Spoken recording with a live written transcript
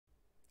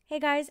Hey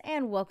guys,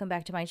 and welcome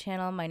back to my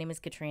channel. My name is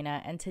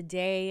Katrina, and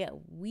today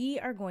we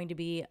are going to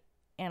be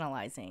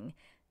analyzing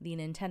the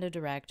Nintendo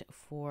Direct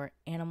for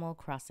Animal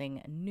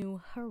Crossing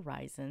New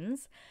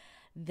Horizons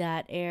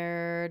that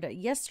aired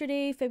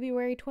yesterday,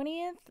 February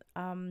 20th,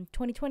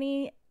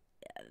 2020.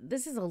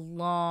 This is a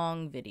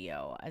long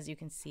video. As you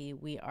can see,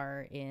 we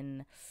are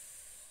in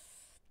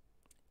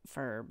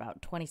for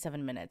about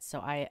 27 minutes. So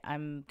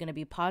I'm going to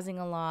be pausing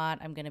a lot.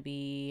 I'm going to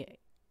be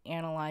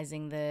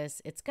analyzing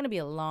this. It's going to be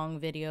a long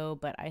video,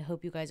 but I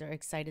hope you guys are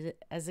excited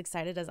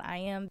as I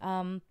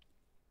am.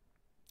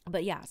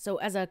 But yeah, so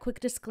as a quick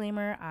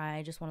disclaimer,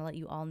 I just want to let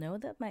you all know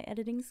that my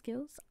editing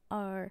skills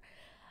are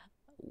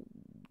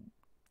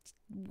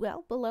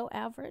well below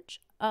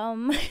average.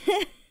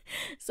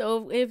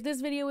 So if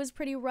this video is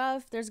pretty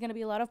rough, there's going to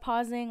be a lot of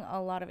pausing,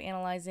 a lot of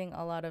analyzing,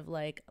 a lot of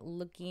like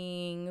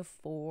looking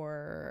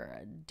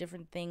for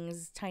different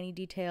things, tiny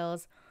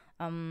details,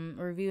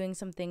 reviewing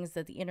some things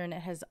that the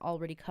internet has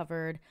already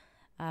covered.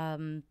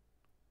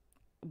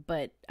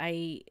 But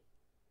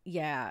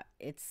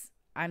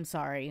I'm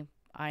sorry.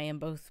 I am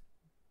both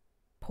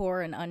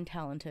poor and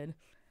untalented.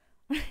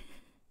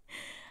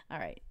 All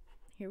right,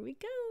 here we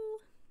go.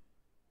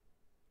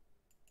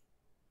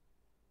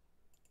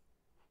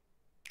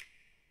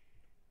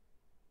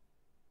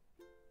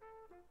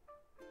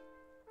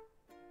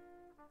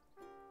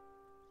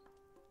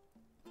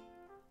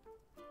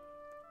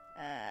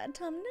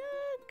 Tom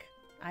Nook.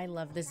 I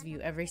love this view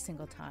every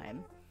single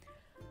time.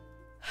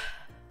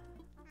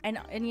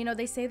 And you know,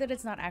 they say that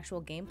it's not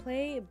actual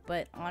gameplay,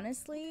 but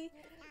honestly,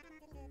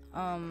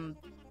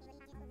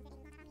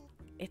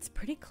 it's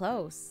pretty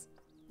close.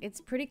 It's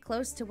pretty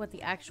close to what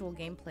the actual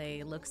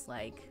gameplay looks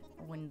like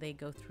when they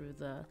go through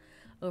the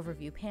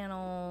overview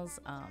panels,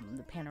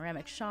 the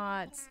panoramic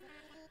shots.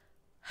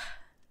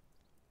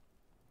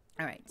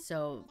 All right,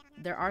 so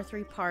there are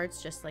 3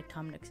 parts, just like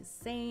Tom Nook is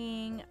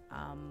saying.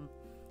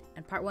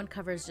 And part 1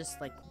 covers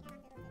just like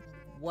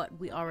what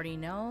we already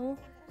know.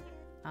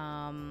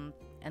 And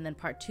then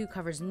part 2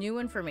 covers new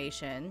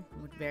information,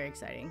 which is very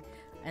exciting.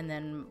 And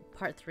then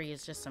part 3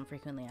 is just some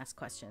frequently asked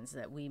questions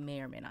that we may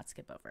or may not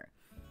skip over.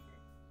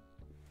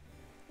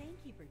 Thank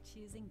you for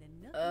choosing the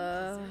Nook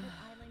Deserted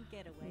Island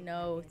Getaway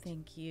No, package.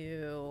 thank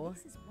you.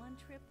 This is one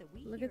trip that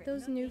we Look here at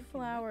those Nook new Inc. can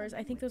flowers. I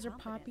recommend think those with are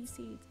poppy confidence.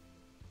 seeds.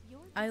 Your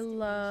I destination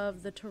love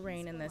is the a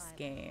terrain in this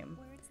peaceful island game.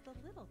 where it's the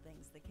little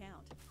things that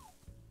count.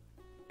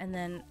 And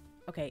then,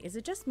 okay, is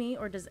it just me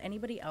or does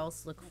anybody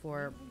else look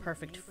for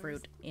perfect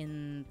fruit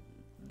in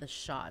the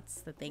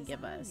shots that they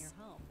give Design us? your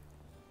home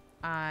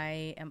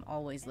I am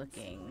always and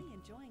looking. simply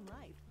enjoying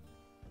life.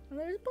 And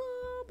there's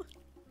Bob.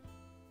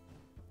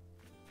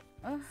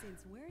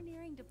 Since we're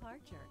nearing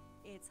departure,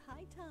 it's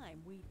high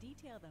time we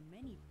detail the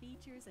many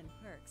features and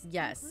perks.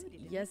 Yes,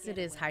 included in the yes, it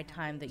is Getaway high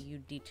time that package.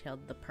 you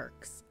detailed the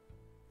perks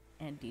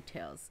and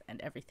details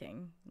and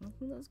everything. Look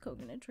at those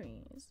coconut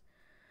trees.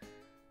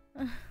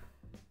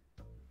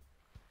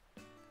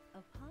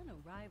 Upon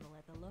arrival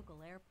at the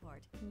local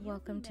airport,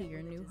 Welcome to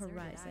your new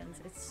horizons.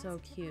 It's so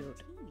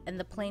cute. And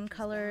the plain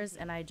colors,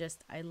 and I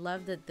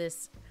love that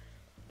this,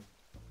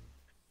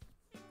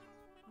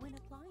 When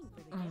applying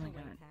for the Oh my getaway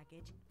God.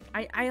 package,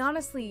 I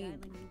honestly, the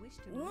island you wish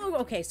to Ooh,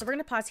 visit. okay, so we're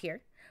gonna pause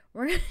here.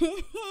 We're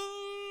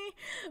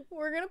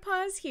gonna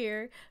pause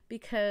here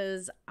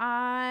because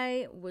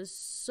I was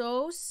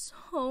so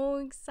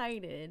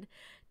excited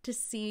to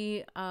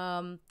see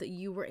that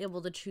you were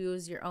able to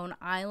choose your own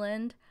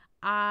island.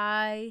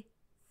 I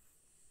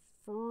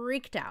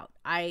freaked out.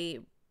 I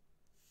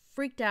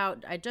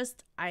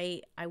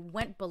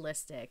went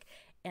ballistic.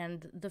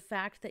 And the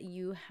fact that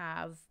you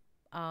have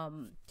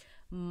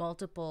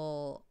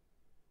multiple,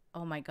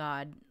 oh my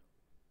god,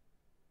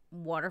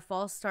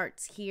 waterfall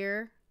starts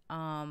here,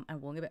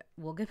 and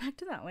we'll get back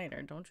to that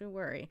later, don't you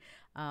worry.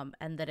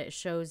 And that it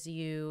shows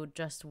you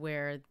just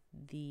where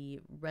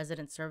the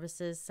resident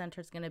services center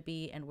is going to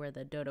be and where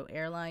the Dodo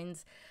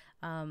Airlines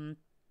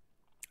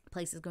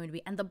place is going to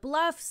be, and the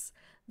bluffs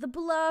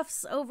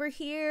over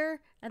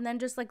here, and then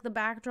just like the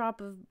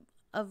backdrop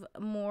of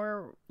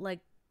more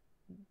like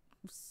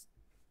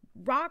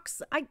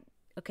rocks.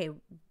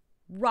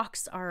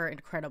 Rocks are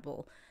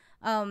incredible.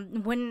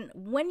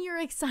 When you're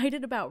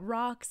excited about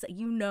rocks,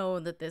 you know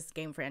that this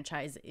game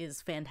franchise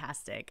is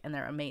fantastic and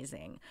they're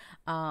amazing.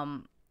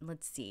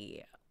 Let's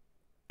see.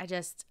 I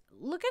just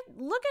look at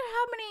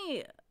how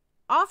many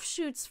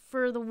offshoots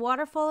for the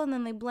waterfall, and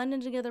then they blend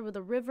in together with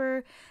a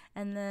river,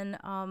 and then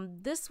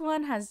this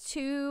one has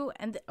 2,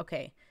 and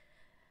okay.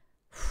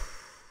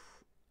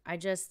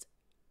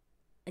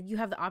 You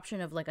have the option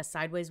of like a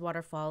sideways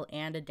waterfall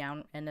and a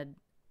down and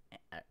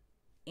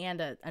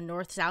a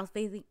north-south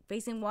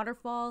facing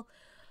waterfall.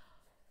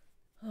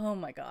 Oh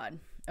my god.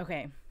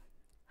 Okay,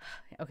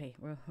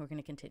 we're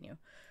gonna continue.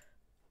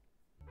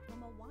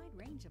 From a wide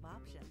range of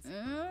options.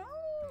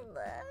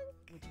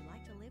 Would you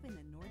like to live in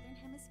the Northern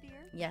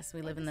Hemisphere? Yes,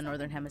 we or live in the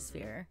Northern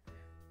Hemisphere.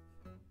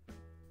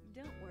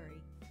 Don't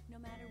worry. No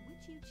matter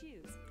which you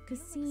choose, Cause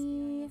you'll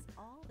see, experience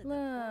all that the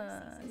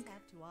Four Seasons look.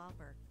 have to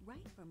offer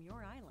right from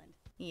your island.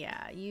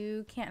 Yeah,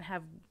 you can't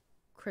have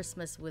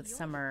Christmas with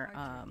summer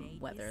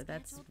weather.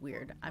 That's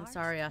weird. I'm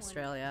sorry,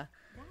 Australia,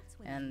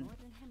 and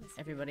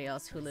everybody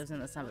else who lives in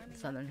the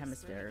southern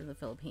hemisphere, the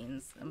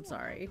Philippines. I'm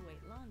sorry.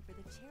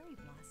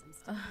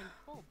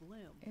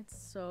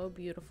 It's so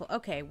beautiful.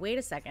 Okay, wait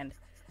a second.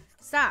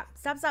 Stop.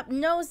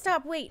 No,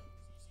 stop. Wait.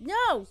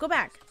 No, go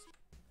back.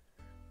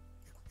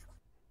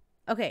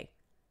 Okay,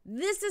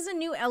 this is a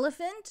new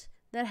elephant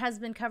that has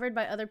been covered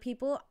by other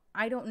people.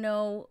 I don't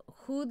know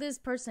who this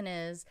person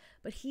is,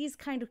 but he's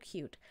kind of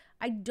cute.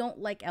 I don't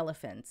like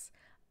elephants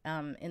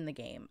in the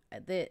game.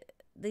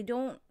 They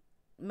don't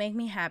make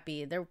me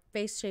happy. Their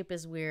face shape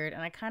is weird,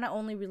 and I kind of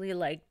only really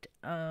liked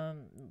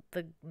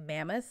the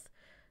mammoth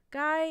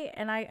guy,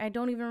 and I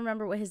don't even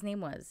remember what his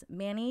name was.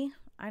 Manny?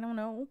 I don't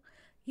know.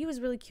 He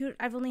was really cute.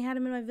 I've only had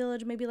him in my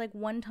village maybe like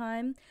one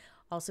time.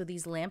 Also,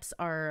 these lamps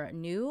are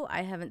new.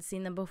 I haven't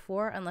seen them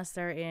before unless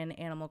they're in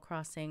Animal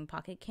Crossing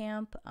Pocket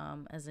Camp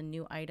as a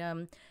new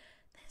item.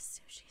 This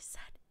sushi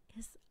set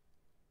is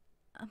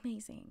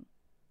amazing.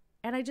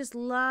 And I just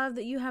love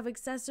that you have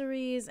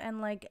accessories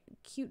and like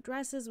cute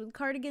dresses with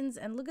cardigans.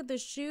 And look at the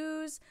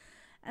shoes.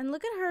 And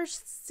look at her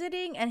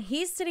sitting. And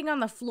he's sitting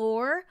on the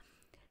floor.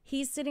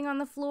 He's sitting on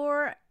the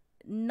floor.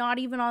 Not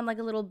even on like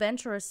a little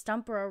bench or a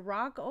stump or a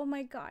rock. Oh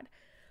my God.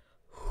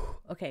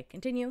 Okay,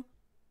 continue.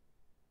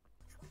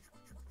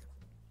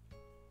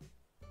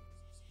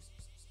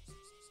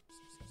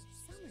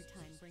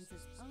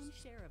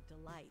 Share of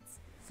delights.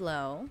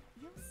 Flow.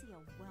 You'll see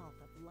a wealth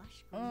of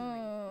lush greenery.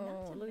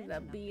 Oh, look at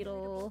that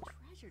beetle.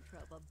 Treasure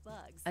trove of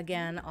bugs.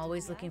 Again,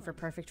 always looking for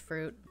perfect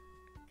fruit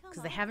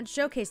because they haven't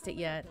showcased it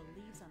yet.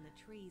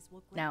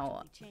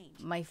 Now,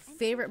 my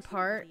favorite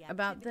part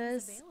about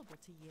this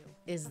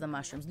is the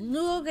mushrooms.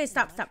 Okay,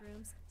 stop.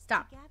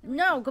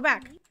 No, go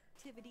back.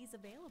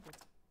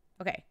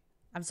 Okay,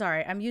 I'm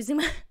sorry. I'm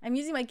using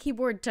my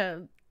keyboard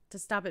to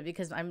stop it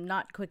because I'm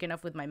not quick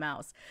enough with my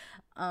mouse.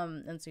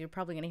 And so you're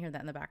probably going to hear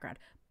that in the background.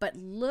 But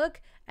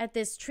look at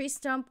this tree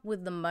stump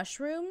with the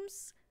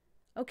mushrooms.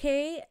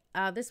 Okay,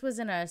 this was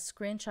in a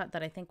screenshot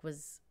that I think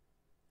was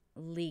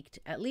leaked.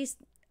 At least,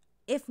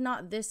 if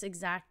not this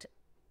exact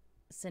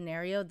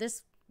scenario,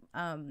 this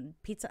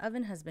pizza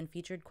oven has been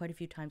featured quite a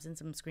few times in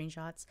some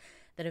screenshots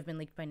that have been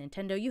leaked by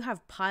Nintendo. You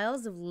have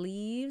piles of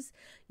leaves.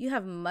 You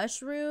have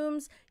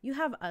mushrooms. You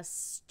have a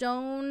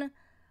stone...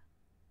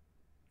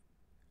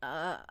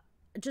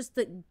 just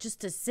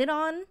to sit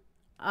on.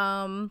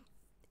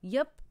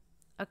 Yep.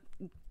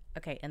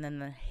 Okay, and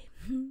then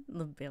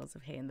the bales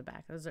of hay in the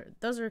back.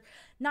 Those are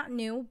not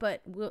new,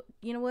 but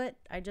you know what?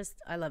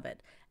 I love it.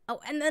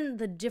 Oh, and then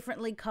the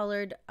differently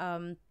colored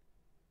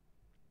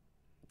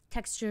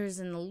textures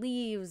and the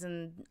leaves,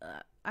 and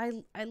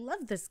I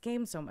love this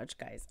game so much,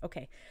 guys.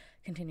 Okay,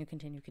 continue. To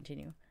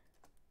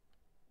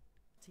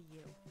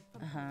you,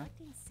 from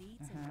collecting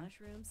seeds and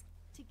mushrooms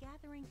to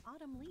gathering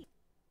autumn leaves.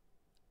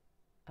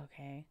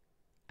 Okay.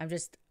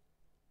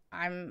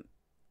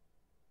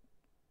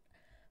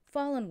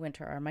 Fall and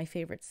winter are my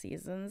favorite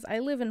seasons. I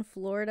live in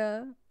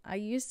Florida. I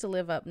used to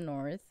live up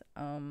north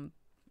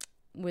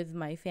with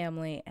my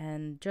family,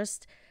 and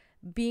just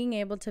being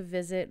able to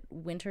visit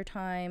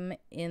wintertime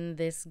in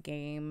this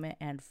game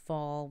and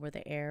fall where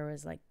the air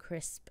is like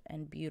crisp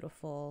and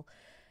beautiful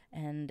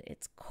and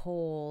it's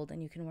cold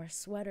and you can wear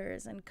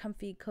sweaters and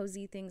comfy,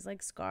 cozy things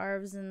like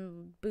scarves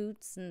and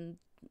boots and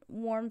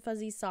warm,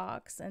 fuzzy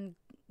socks and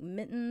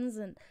mittens,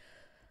 and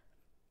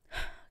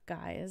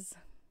guys,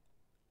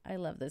 I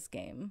love this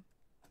game.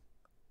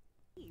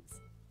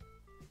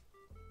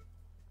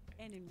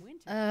 And in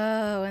winter.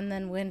 Oh, and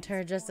then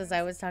winter, just as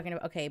I was talking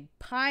about. Okay,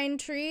 pine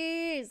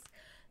trees.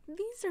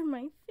 These are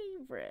my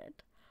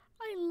favorite.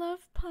 I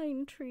love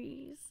pine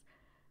trees.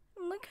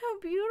 Look how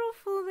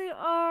beautiful they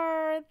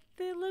are.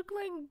 They look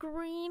like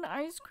green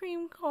ice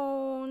cream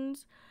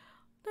cones.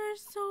 They're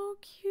so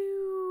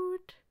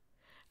cute.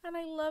 And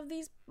I love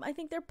these. I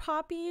think they're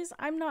poppies.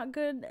 I'm not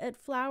good at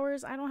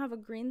flowers. I don't have a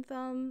green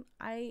thumb.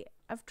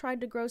 I've tried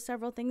to grow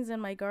several things in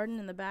my garden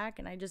in the back,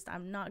 and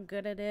I'm not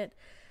good at it.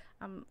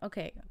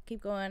 Okay,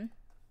 keep going.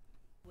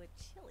 With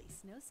chilly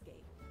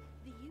snowscape,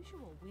 the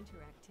usual winter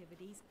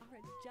activities are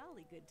a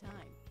jolly good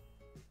time.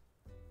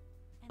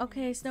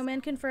 Okay,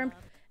 snowman confirmed.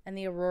 And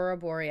the Aurora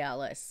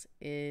Borealis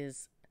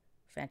is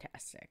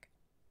fantastic.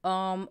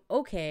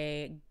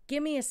 Okay,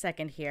 give me a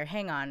second here.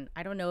 Hang on.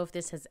 I don't know if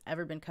this has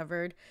ever been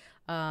covered.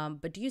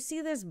 But do you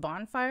see this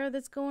bonfire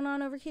that's going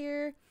on over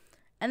here?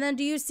 And then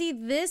do you see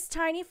this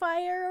tiny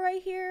fire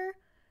right here?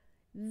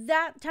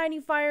 That tiny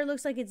fire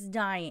looks like it's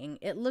dying.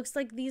 It looks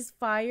like these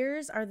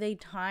fires, are they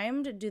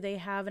timed? Do they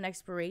have an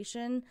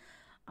expiration?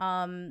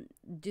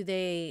 Do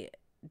they,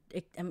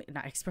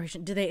 not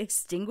expiration, do they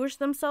extinguish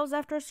themselves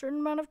after a certain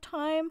amount of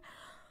time?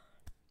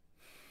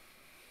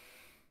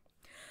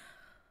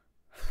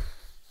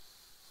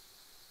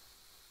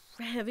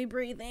 Heavy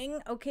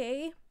breathing,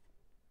 okay.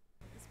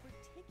 It's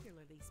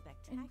particularly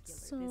spectacular.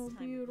 It's so this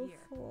time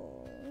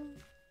beautiful. Of year.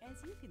 As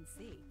you can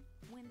see,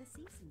 when the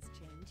seasons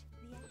change,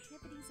 the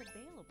activities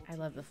available. I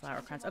love the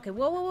flower crowns. Okay,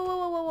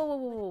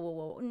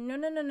 whoa. No.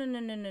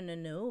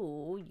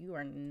 You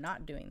are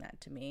not doing that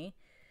to me.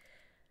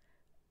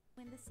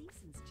 When the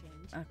seasons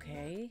change,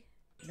 Okay.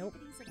 Nope.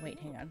 activities Wait,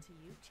 hang available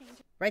on. to you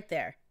change. Right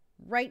there.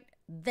 Right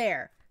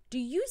there. Do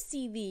you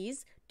see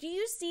these? Do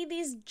you see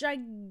these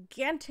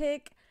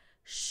gigantic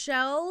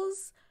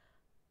shells?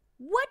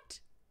 What?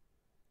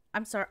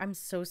 I'm sorry. I'm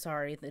so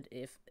sorry that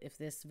if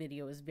this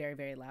video is very,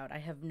 very loud. I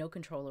have no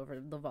control over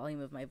the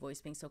volume of my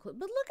voice being so close.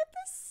 But look at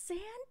this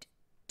sand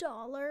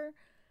dollar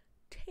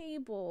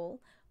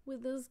table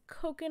with this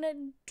coconut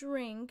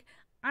drink.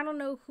 I don't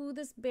know who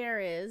this bear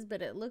is,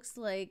 but it looks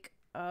like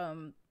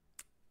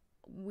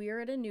we're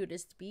at a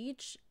nudist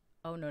beach.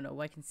 Oh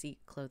no, I can see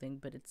clothing,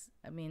 but it's,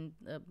 I mean,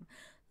 look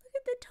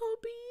at the toe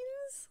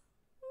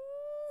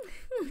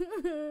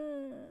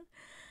beans.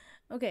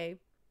 Okay.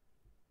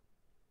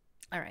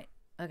 All right.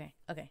 Okay.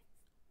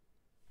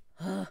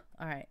 All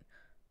right.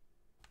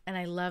 And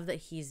I love that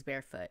he's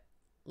barefoot.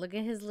 Look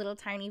at his little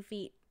tiny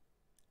feet.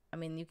 I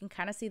mean, you can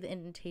kind of see the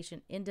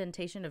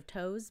indentation of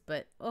toes,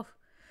 but oh,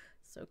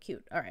 so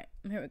cute. All right,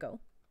 here we go.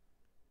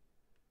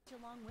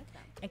 Along with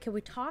them. And can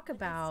we talk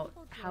about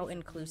how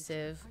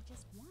inclusive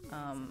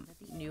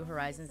New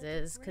Horizons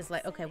is? Because,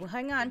 like, okay, well,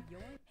 hang on,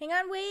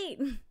 wait.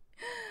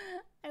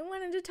 I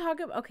wanted to talk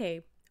about,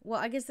 okay, well,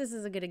 I guess this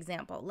is a good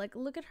example. Like,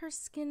 look at her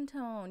skin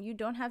tone. You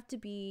don't have to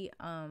be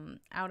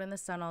out in the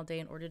sun all day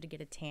in order to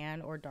get a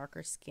tan or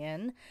darker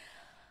skin.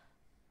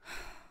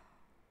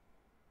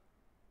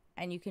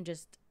 And you can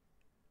just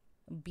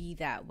be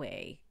that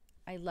way.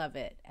 I love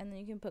it. And then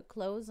you can put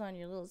clothes on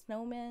your little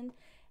snowman.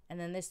 And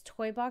then this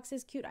toy box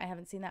is cute. I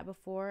haven't seen that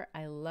before.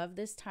 I love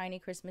this tiny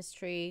Christmas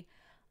tree.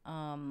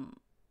 And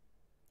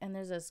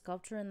there's a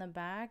sculpture in the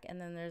back. And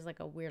then there's like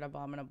a weird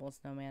abominable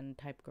snowman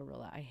type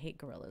gorilla. I hate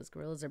gorillas.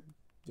 Gorillas are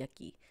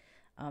yucky.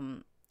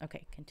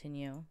 Okay,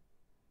 continue.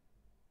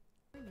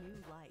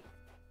 New life.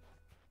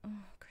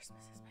 Oh,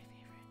 Christmas is my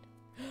favorite.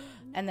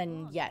 And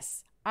then,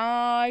 yes,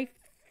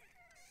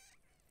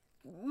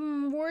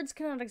 words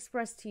cannot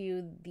express to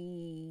you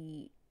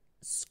the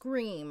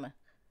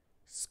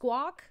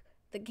squawk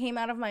that came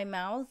out of my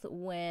mouth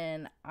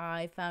when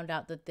I found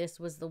out that this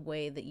was the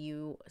way that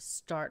you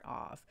start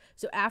off.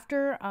 So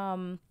after,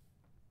 I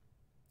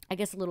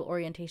guess, a little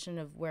orientation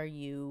of where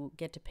you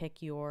get to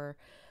pick your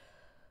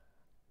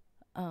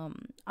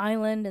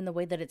island and the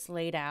way that it's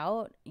laid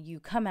out,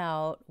 you come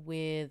out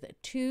with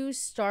 2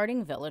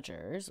 starting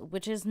villagers,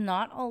 which is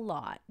not a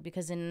lot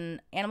because in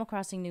Animal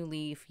Crossing New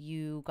Leaf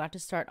you got to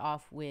start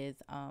off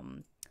with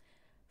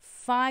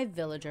 5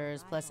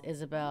 villagers plus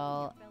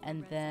Isabel,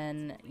 and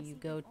then you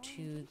go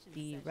to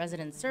the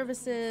resident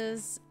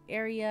services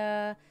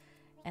area,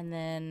 and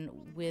then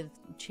with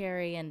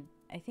Cherry and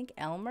I think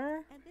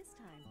Elmer At this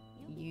time,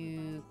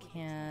 you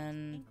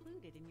can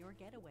included in your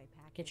getaway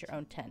package. get your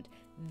own tent.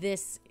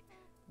 This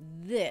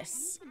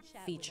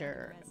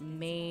feature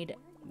made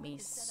me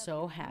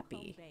so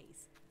happy,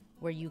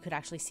 where you could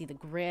actually see the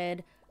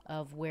grid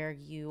of where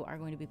you are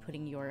going to be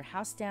putting your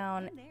house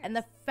down, and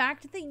the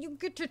fact that you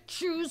get to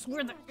choose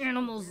where the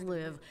animals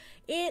live.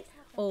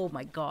 Oh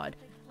my god.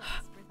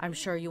 I'm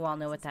sure you all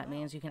know what that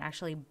means. You can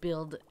actually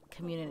build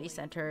community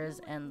centers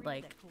and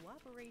like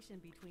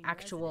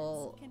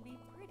actual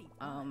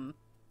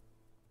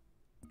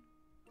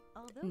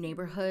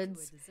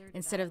neighborhoods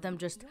instead of them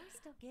just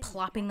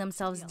plopping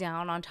themselves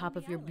down on top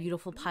of your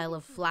beautiful pile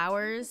of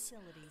flowers.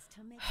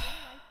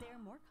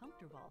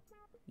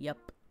 Yep.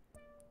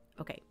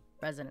 Okay,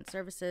 resident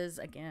services,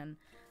 again,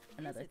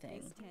 another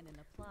thing.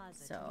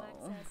 So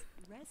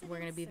we're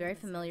going to be very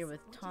familiar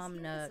with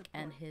Tom Nook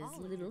and his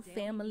little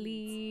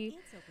family.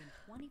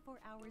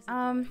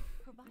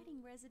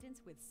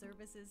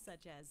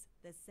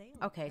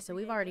 Okay, so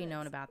we've already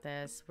known about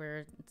this.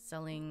 We're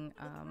selling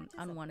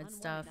unwanted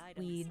stuff,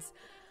 weeds.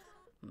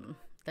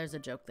 There's a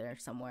joke there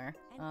somewhere.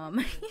 About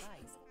living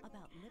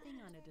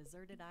on a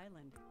deserted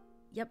island.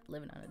 Yep,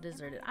 living on a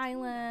deserted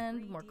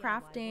island, more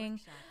crafting.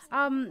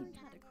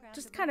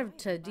 Just kind of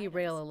to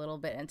derail a little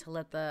bit and to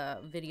let the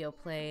video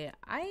play,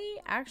 I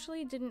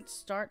actually didn't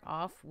start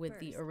off with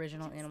the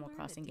original Animal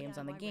Crossing games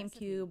on the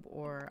GameCube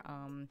or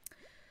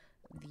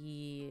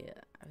the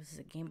was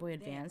it Game Boy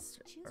Advance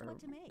or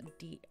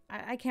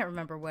I can't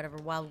remember whatever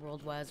Wild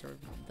World was, or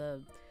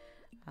the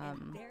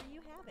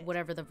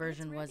whatever the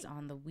version was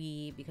on the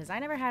Wii, because I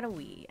never had a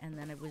Wii, and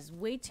then it was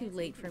way too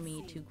late for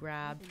me to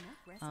grab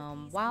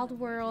Wild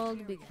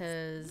World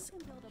because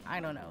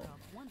I don't know.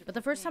 But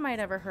the first time I'd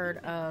ever heard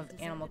of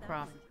Animal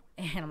Crossing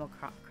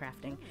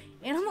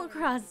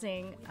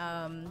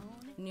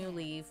New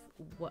Leaf.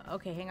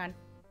 Okay, hang on.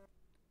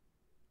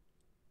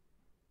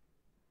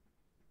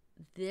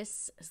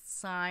 This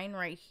sign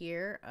right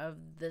here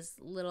of this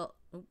little,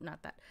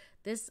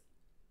 this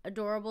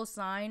adorable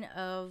sign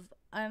of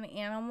an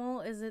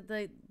animal. Is it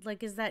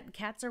is that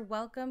cats are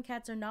welcome,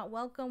 cats are not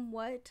welcome?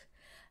 What?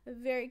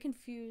 I'm very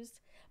confused.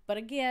 But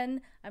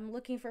again, I'm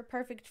looking for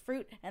perfect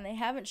fruit, and they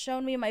haven't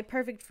shown me my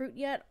perfect fruit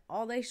yet.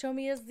 All they show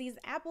me is these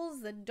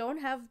apples that don't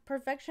have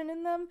perfection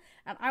in them,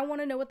 and I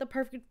want to know what the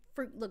perfect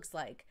fruit looks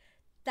like.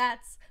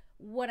 That's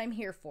what I'm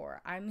here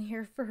for. I'm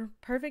here for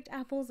perfect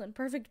apples and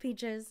perfect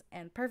peaches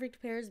and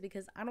perfect pears,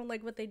 because I don't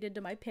like what they did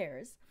to my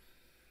pears.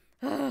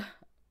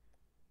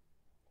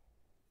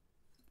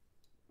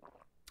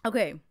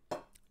 Okay.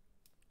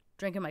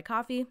 Drinking my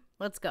coffee.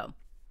 Let's go.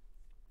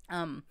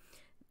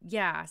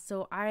 Yeah,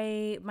 so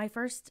my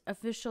first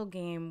official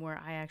game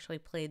where I actually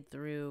played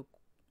through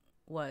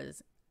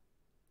was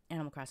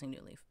Animal Crossing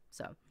New Leaf.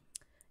 So,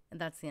 and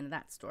that's the end of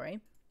that story.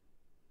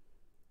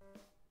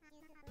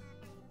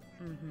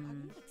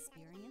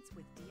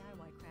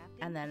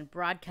 And then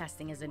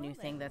broadcasting is a new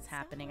thing that's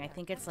happening. I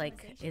think it's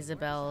like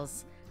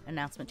Isabel's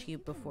announcement to you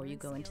before you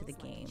go into the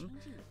game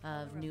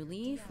of New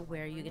Leaf,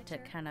 where you get to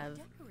kind of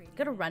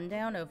get a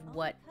rundown of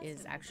what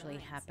is actually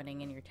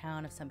happening in your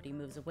town if somebody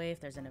moves away, if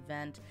there's an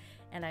event.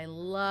 And I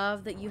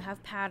love that you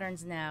have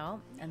patterns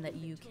now and that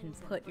you can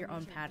put your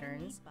own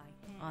patterns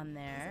on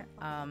there.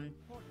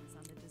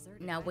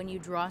 Now, when you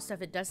draw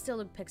stuff, it does still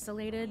look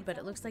pixelated, but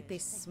it looks like they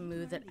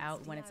smooth it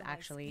out when it's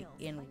actually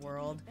in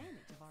world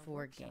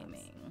for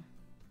gaming.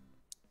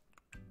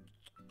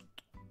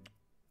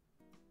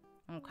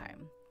 Okay,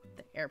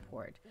 the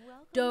airport.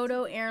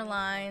 Dodo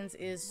Airlines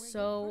is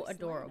so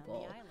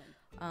adorable.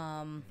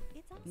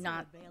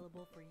 Not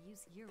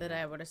that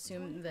I would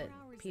assume that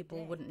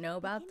people wouldn't know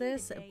about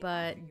this,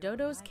 but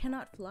dodos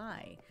cannot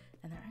fly,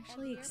 and they're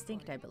actually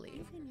extinct, I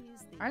believe.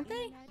 Aren't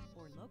they?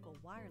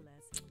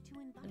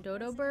 A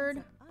dodo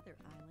bird?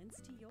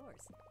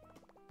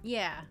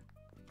 Yeah,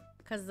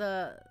 because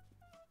the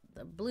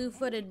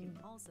blue-footed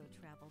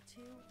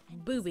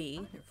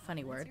booby,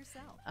 funny word,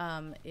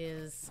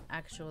 is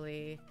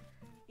actually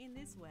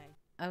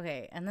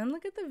okay. And then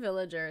look at the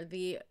villager,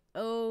 the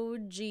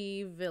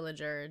OG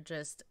villager,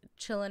 just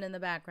chilling in the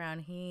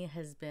background. He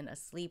has been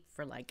asleep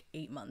for like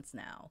 8 months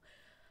now.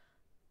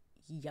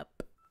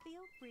 Yup.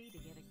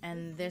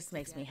 And this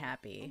makes me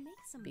happy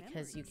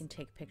because you can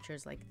take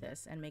pictures like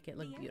this and make it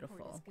look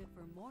beautiful.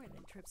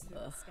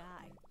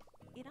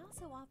 It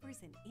also offers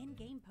an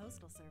in-game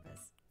postal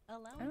service. Oh,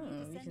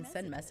 you can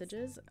send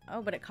messages?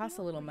 Oh, but it costs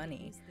a little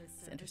money.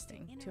 It's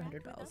interesting.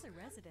 200 bells.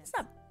 It's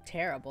not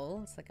terrible.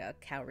 It's like a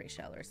cowrie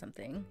shell or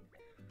something.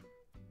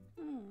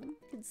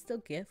 It's still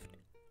gift.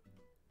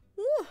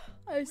 Ooh,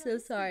 I'm so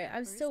sorry.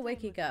 I'm still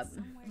waking up.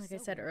 Like I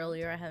said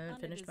earlier, I haven't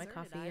finished my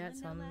coffee yet,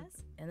 so I'm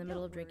in the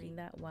middle of drinking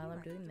that while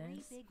I'm doing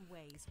this.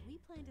 We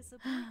plan to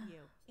support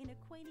you in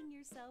acquainting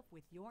yourself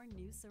with your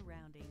new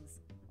surroundings.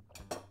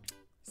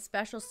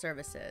 Special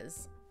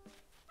services.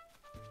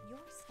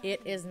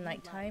 It is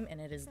nighttime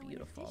and it is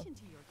beautiful.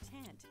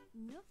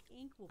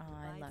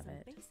 I love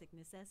it.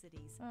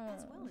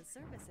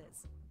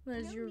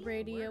 There's your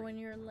radio and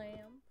your lamp.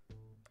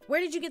 Where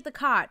did you get the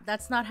cot?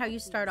 That's not how you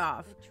start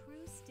off.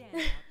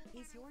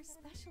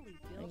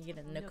 You get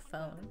a Nook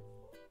phone.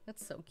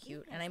 That's so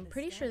cute. And I'm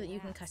pretty sure that you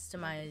can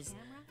customize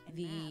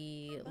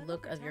the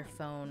look of your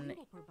phone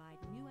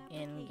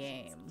in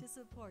game. To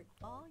support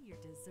all your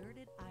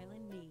deserted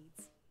island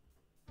needs.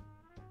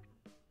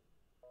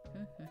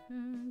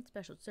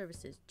 Special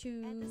services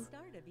too. At the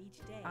start of each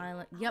day,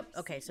 Island. Yep.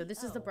 Okay. So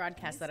this is the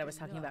broadcast that I was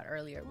talking about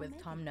earlier with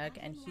Tom Nook,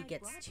 and he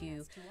gets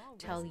to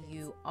tell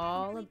you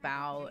all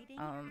about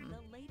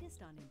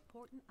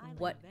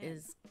what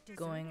is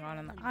going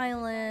on the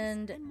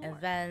island,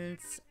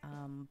 events,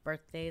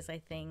 birthdays. I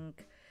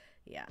think.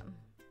 Yeah.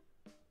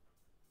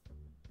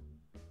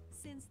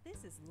 Since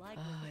this is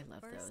likely I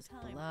love first those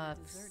time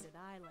bluffs. on deserted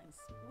islands,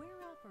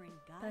 we're offering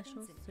guidance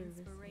Special and services.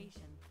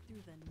 inspiration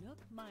through the Nook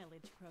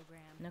Mileage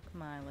program. Nook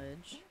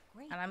mileage.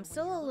 We're And I'm grateful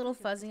still when a you're little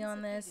looking to fuzzy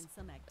on participate this. in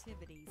some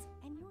activities,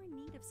 and you're in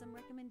need of some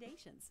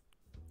recommendations.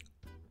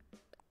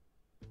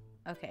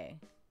 Okay.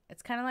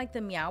 It's kind of like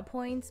the meow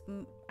points.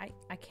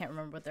 I can't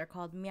remember what they're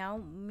called.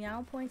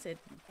 Meow points. It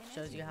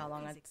shows you how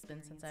long it's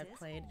been since I've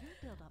played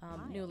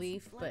New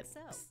Leaf, but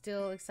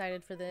still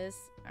excited for this.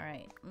 All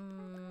right.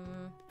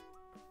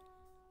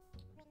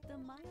 The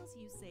miles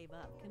you save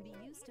up can be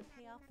used to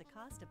pay off the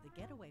cost of the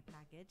getaway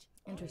package.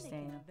 Interesting.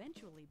 And they can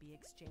eventually be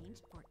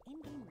exchanged for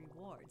in-game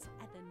rewards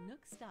at the Nook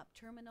Stop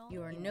Terminal.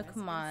 Your in Nook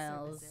Resident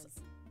miles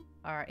Services.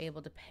 are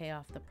able to pay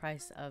off the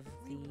price of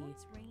the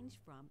Rewards range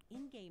from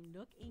in-game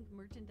Nook Inc.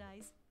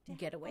 merchandise to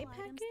getaway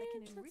helpful items package. that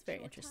can That's enrich very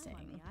your interesting.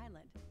 time on the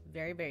island.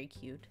 Very, very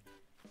cute.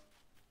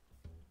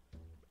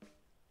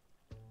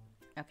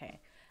 Okay.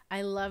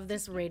 I love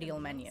this radial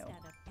menu.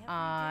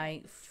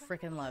 I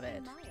freaking love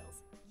it.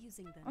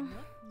 Using the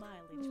Nook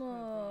Mileage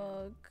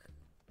program. Look.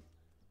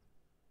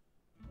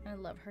 I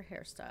love her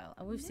hairstyle.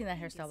 Oh, we've seen that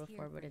hairstyle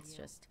before, but it's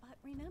just But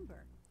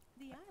remember,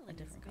 the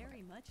island is different color.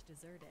 very much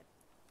deserted.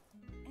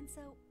 And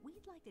so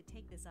we'd like to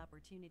take this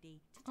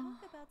opportunity to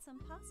talk about some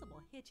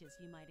possible hitches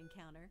you might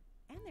encounter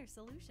and their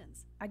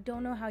solutions. I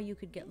don't know how you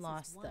could get This is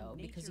lost one though,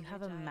 because you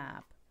have a nature-rich island.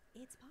 map.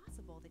 It's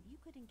possible that you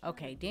could encounter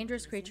Okay,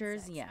 dangerous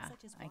creatures, insects yeah,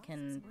 such as I wasps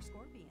can. or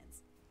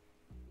scorpions.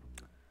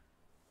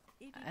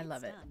 If you I get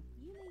love it. stung,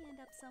 you may end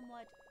up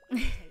somewhat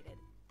irritated.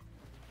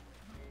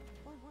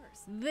 Or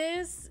worse.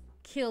 This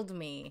killed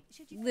me,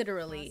 Should you come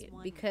literally, across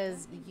one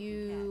because you don't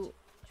you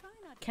catch, try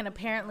not to can push it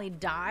apparently off,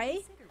 die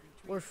consider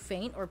or retreating.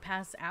 faint or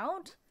pass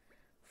out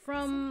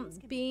from Symptoms can be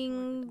cured with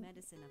being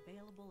medicine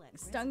available at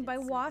stung by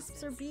resident wasps or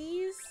services.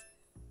 bees.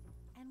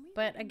 And we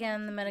But recommend again,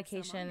 the keeping some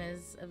medication on you,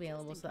 is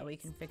available just so in that we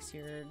case. can fix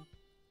your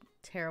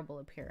terrible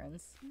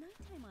appearance.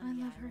 Nighttime I on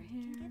the love her island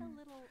can get hair. a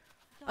little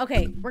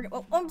Okay, dark.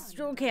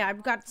 we're okay. I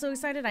got so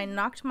excited. I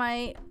knocked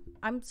my.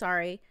 I'm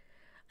sorry.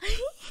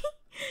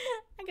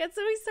 I got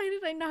so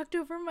excited. I knocked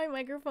over my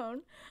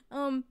microphone.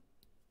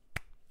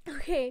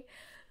 Okay,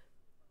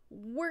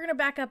 we're gonna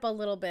back up a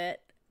little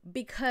bit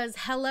because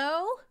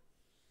hello.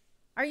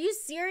 Are you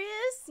serious?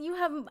 You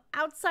have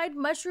outside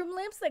mushroom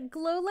lamps that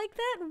glow like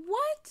that?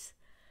 What?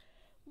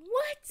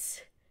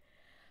 What?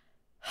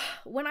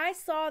 When I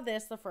saw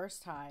this the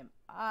first time,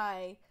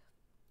 I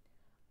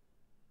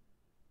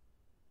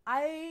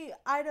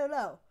don't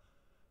know.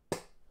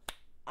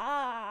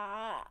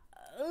 I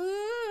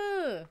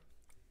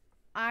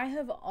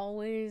have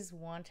always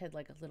wanted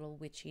like a little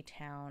witchy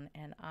town,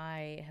 and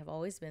I have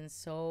always been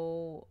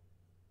so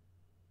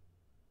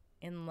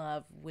in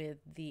love with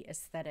the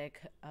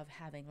aesthetic of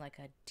having like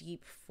a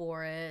deep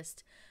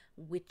forest,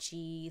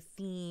 witchy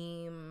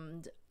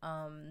themed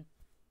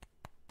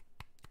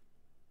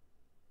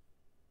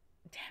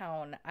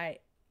town.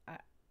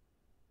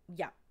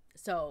 Yeah.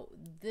 So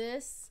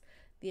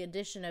the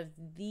addition of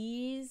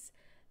these,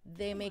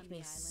 they make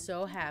me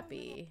so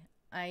happy.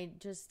 I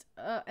just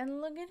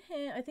and look at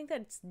him. I think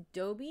that's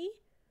Dobie.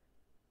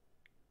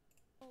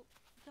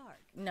 Dark.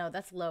 No,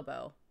 that's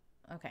Lobo.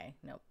 Okay,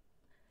 nope.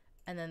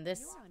 And then this,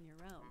 You're on your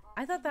own.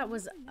 I thought that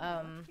was You know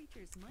what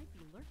creatures might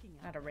be lurking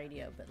out not a there.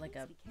 radio, but like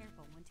Please a be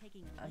careful when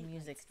taking a late-night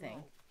music thing.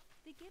 stroll.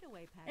 The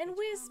getaway package And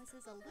Wisp,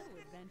 promises a little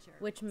adventure.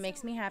 which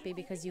makes So me if happy you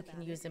because you think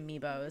can about use it,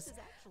 amiibos. this is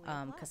actually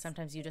a Because plus.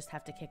 sometimes you just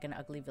have to kick an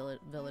ugly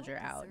villager Your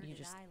out. You deserted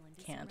just island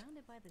is can't.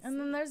 surrounded by the And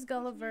then sea, there's which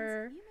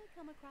Gulliver. means you may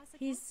come across a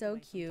He's so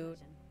castaway cute.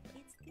 from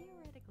legend. It's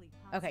theoretically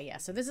Okay, yeah.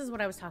 So this is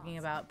what I was talking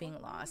about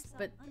being lost.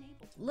 But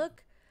unable to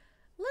look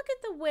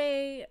at the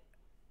way.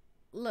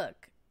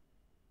 Look,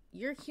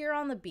 you're here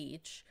on the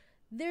beach.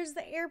 There's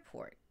the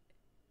airport.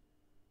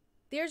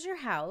 There's your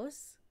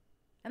house.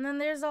 And then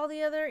there's all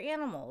the other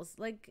animals.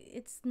 Like,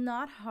 it's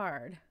not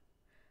hard.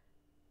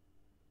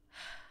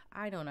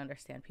 I don't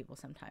understand people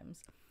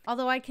sometimes.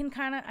 Although I can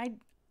kind of,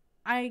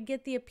 I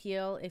get the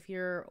appeal if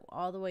you're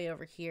all the way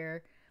over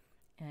here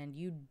and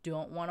you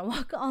don't want to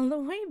walk all the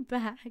way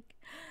back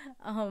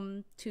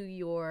to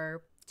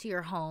your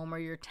home or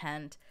your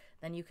tent,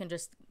 then you can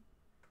just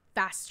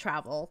fast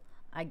travel,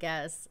 I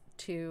guess,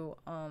 to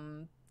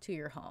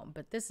your home.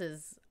 But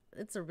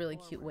it's a really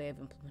cute way of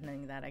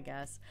implementing that, I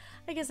guess.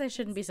 I guess I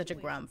shouldn't be such a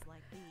grump. Like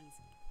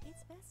these,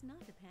 it's best not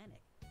to panic.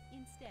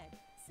 Instead,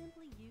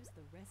 simply use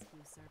the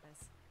rescue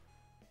service.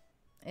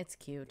 It's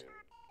cute.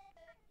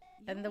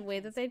 You'll And the be way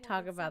that they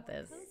talk transported about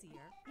somewhere this. cozier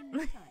in no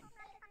time.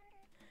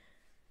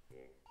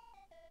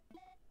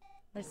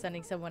 They're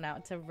sending someone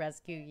out to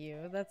rescue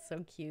you. That's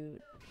so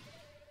cute.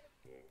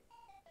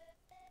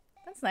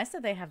 That's nice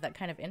that they have that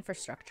kind of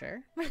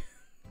infrastructure. Given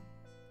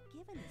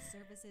the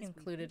services we've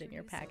Included in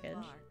your introduced so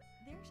package. far,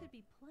 there should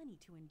be plenty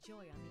to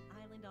enjoy on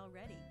the island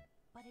already.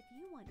 But if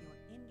you want your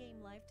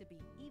in-game life to be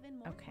even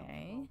more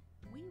Okay. comfortable,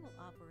 we will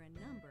offer a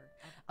number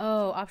of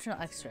Oh,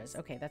 optional extras.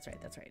 Okay, that's right.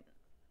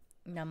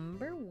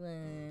 Number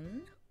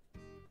 1.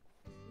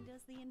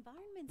 Does the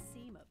environment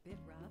seem a bit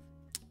rough?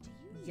 Do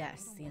you need a Yes,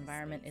 little the more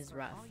environment space is for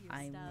rough. all your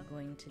I'm stuff?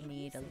 going to If you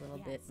need a said little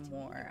yes bit to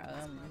more. either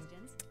of those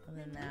questions, Other then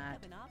than we that,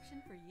 have an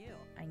option for you.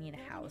 I need a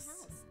Building house.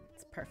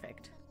 It's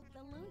perfect. The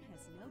loan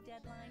has no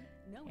deadline,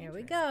 no Here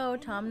we interest, go,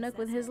 and Tom no Nook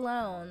with his assessment.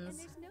 And loans.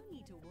 there's no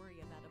need to worry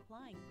about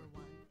applying for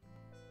one.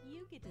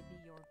 You get to be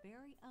your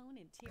very own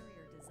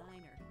interior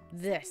designer.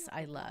 This setting up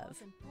I the love.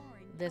 walls and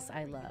flooring This I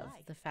however you love.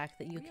 like. The fact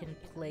that you Really can get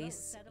a real place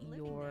set of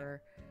living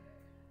your...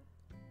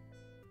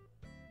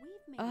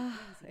 We've made it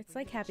easy it's for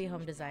like you to Happy change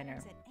Home Designer.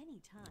 patterns at any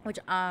time. Which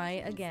As I,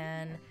 you can see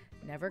again, here,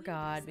 never we do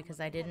got some because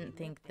of I the heavy didn't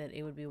think lifting, that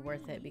it would be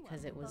worth freeing it you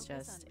because up it to was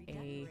focus just on a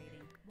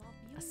redecorating while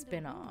viewing the room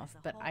spin-off. as a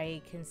But whole.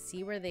 I can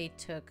see where they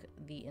took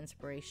the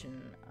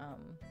inspiration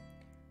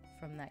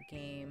from that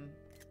game.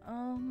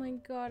 Oh my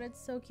god, it's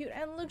so cute.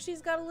 And look,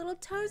 she's got a little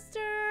toaster.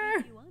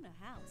 If you own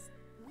a house,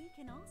 we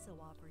can also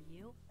offer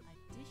you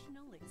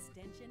additional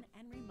extension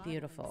and remodeling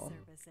Beautiful.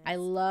 services. I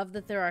love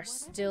that there are Whatever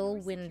still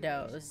your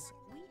windows situation,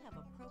 we have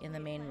in the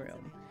appropriate main plans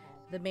room.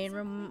 available. The main So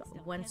room, please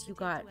don't once you hesitate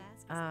got to ask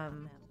us about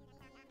them.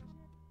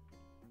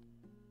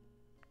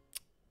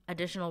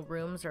 additional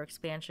rooms or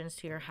expansions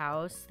to your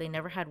house, they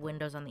never had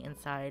windows on the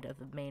inside of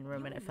the main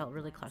room, and it felt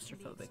really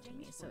claustrophobic to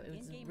me. So it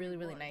was really,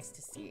 really nice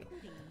to see.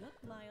 Including Nook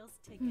Miles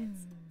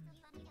tickets.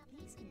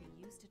 These can be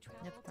used to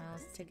travel Nook to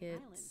Miles distant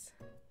tickets. islands.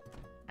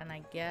 And I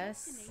The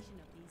guess... destination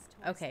of these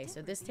tours Okay,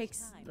 so differs this each takes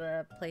time,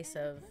 the place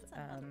and of depends on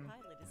how the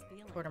pilot is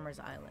feeling. Tortimer's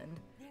Island.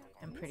 They're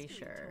I'm pretty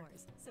mystery sure.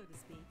 tours, so to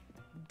speak.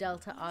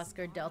 Delta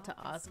Oscar,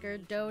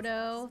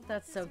 Dodo.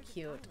 That's so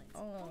cute.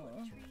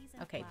 Oh.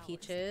 Okay,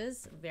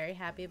 Peaches. Very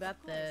happy about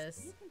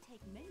this. You can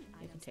take many You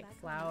can items take back with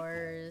you,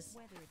 flowers,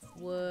 whether it's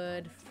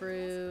wood, DIY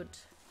fruit.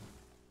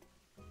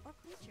 or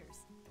creatures.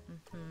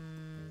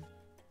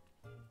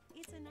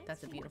 It's a nice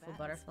That's a change of beautiful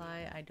atmosphere,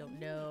 butterfly. I and don't you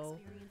may know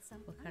experience some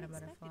what kind of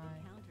unexpected butterfly.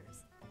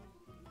 encounters.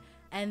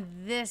 And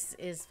this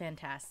is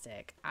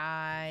fantastic.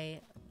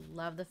 I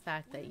love the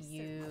fact that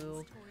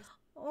you...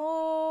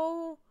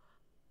 Oh,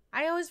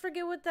 I always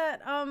forget what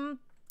that I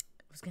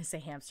was gonna say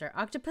hamster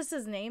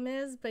octopus's name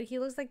is, but he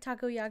looks like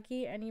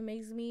takoyaki and he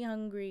makes me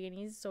hungry and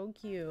he's so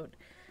cute.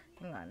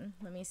 Hang on,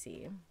 let me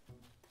see.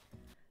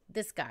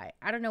 This guy,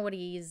 I don't know what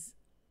he's.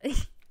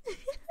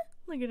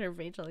 Look at her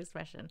facial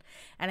expression.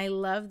 And I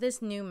love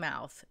this new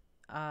mouth.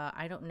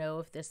 I don't know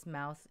if this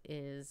mouth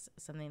is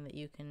something that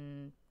you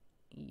can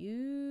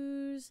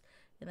use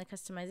in the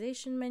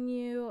customization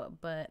menu,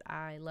 but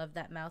I love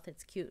that mouth.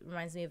 It's cute.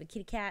 Reminds me of a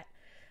kitty cat.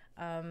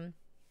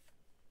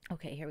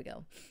 Okay, here we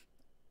go.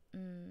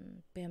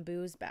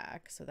 Bamboo's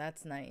back, so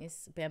that's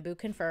nice. Bamboo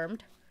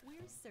confirmed.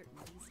 We're certain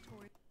these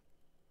tours.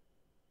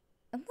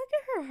 And look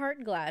at her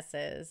heart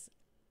glasses.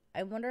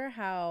 I wonder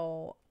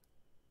how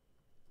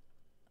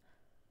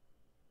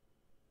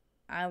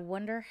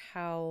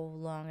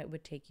long it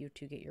would take you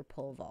to get your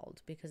pole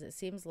vault, because it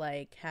seems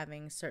like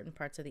having certain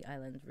parts of the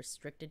island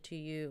restricted to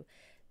you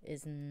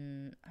is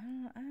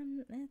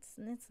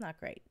it's not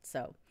great.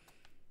 So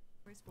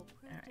Will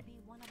prove All to right. be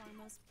one of our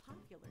most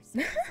popular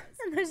services.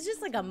 and there's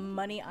just like a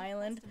money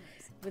island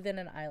within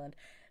an island.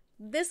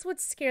 This would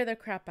scare the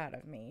crap out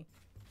of me.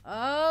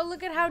 Oh,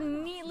 look at how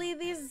neatly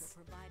these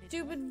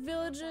stupid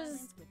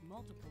villages,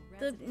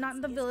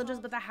 not the villages,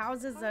 but the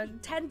houses,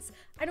 tents,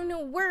 I don't know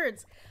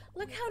words.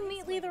 Look how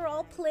neatly they're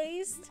all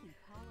placed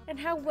and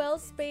how well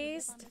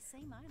spaced.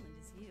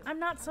 I'm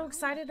not so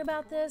excited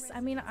about this.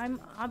 I mean, I'm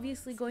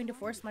obviously going to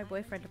force my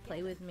boyfriend to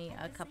play with me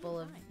a couple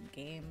of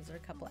games or a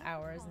couple of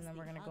hours, and then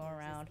we're going to go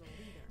around.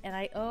 And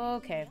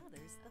okay.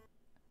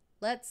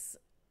 Let's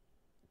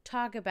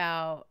talk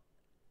about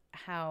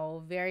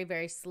how very,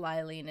 very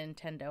slyly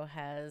Nintendo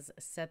has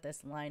set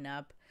this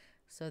lineup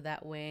so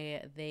that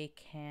way they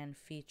can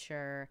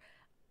feature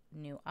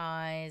new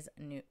eyes,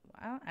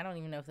 I don't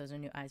even know if those are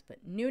new eyes, but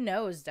new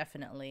nose,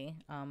 definitely.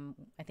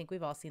 I think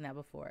we've all seen that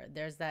before.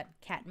 There's that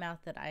cat mouth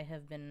that I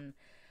have been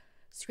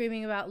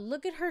screaming about.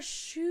 Look at her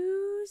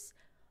shoes.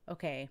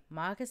 Okay,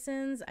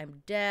 moccasins,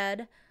 I'm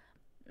dead.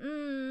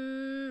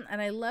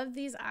 And I love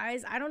these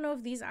eyes. I don't know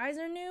if these eyes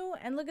are new.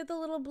 And look at the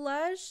little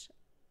blush.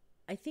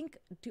 I think,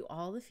 do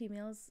all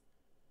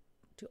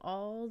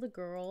the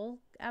girl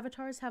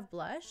avatars have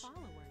blush?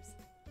 Followers.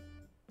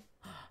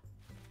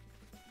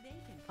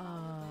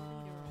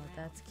 Oh,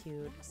 that's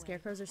cute.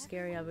 Scarecrows are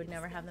scary. I would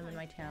never have them in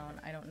my town.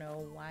 I don't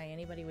know why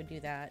anybody would do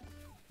that.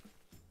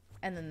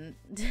 And then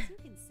As you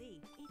can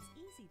see, it's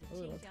easy to the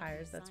little change out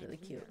tires, your that's sign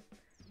really leader. cute.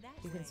 That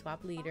You can way,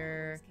 swap followers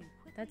leader. can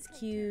quickly That's take turns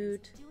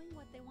cute. doing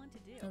what they want to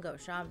do. And go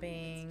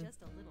shopping. It's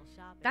just a little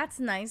shopping. That's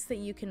nice that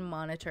you can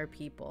monitor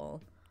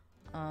people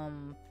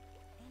on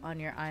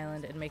your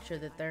island and make sure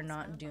that they're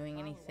not doing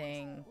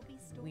anything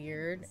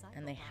weird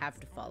and they have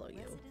to follow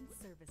you. Resident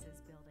Services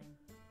Building.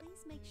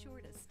 Please make sure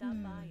to stop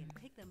by and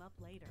pick them up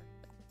later.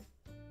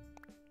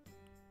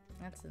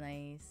 That's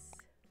nice.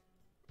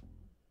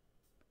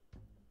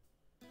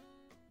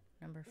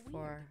 Number We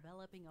 4. are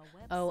developing a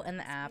web Oh, and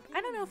the service app. within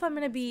I don't know if the I'm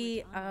gonna Nintendo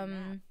be Switch on the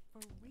map for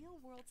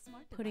real-world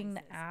smart putting the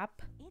devices.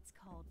 app It's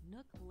called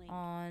Nook Link.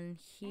 on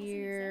As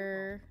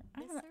here. I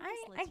this don't know. service I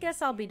lets you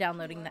guess I'll be scan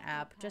downloading the QR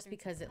app code just patterns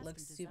because and it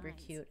looks custom super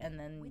designs. cute, and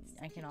then With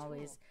I such can a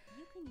always tool,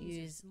 you can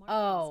use. your smartphone's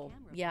Oh,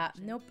 camera yeah.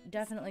 function Nope. to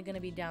Definitely scan going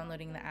to be QR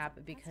downloading the codes app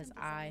and because custom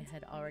I designs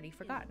had in already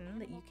forgotten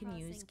that you Animal can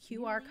use Crossing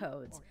QR Community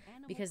codes or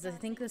Animal because I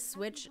think the Crossing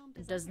Switch Happy Home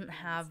Design doesn't Games.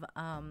 have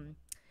And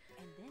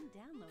then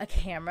download a it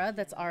camera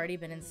that's via already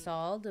Nook been Link.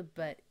 installed,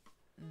 but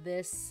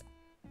this,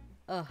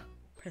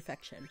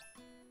 perfection.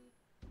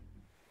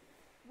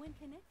 When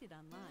connected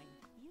online,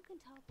 you can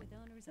talk with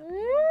owners of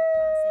Animal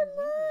Crossing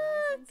New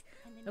Horizons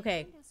and the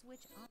Okay. Nintendo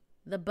Switch on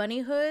The bunny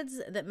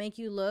hoods that make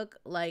you look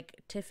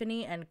like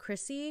Tiffany and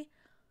Chrissy,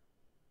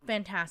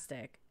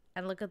 fantastic.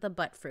 And look at the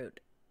butt fruit.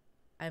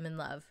 I'm in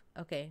love.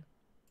 Okay.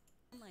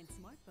 online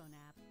smartphone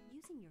app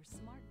using your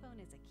smartphone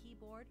as a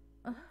keyboard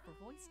or for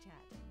voice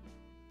chat.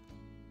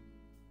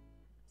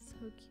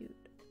 So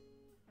cute.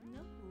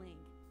 Nook Link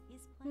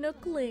is planned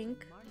Nook to launch in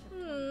Link. March of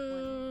 2020,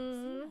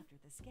 soon after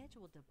the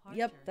scheduled departure.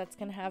 Yep, that's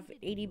gonna have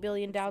included 80 in the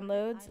billion Pacific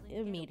downloads Island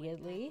Getaway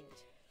immediately.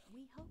 package. We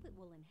hope it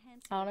will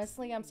enhance your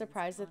Honestly, I'm experience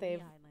surprised that on the they've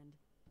island.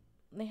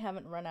 they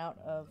haven't run out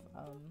of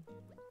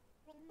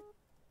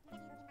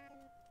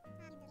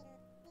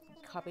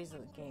copies of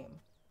the game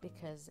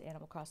because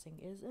Animal Crossing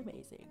is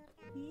amazing.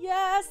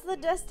 Yes, the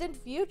destined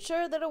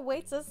future that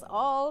awaits us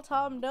all,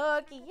 Tom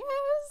Nook.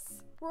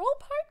 Yes, roll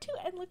part 2,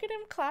 and look at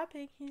him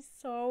clapping. He's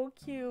so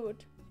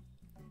cute.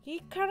 He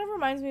kind of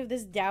reminds me of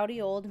this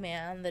dowdy old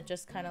man that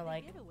just kind of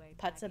like Getaway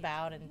putts package,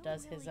 about and you'll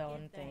does his really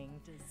own get that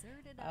thing.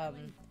 deserted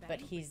island But bang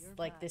for he's your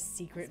like buck, this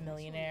secret especially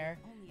millionaire,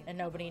 with only a and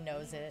couple nobody of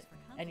knows years it. for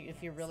And company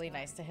if you're at really the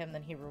nice to start. him,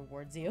 then he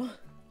rewards you.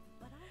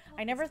 But hope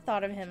I never this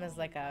thought of will him as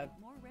like a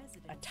more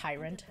residents and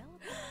tyrant.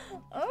 develop a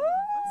more Oh,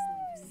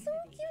 bustling so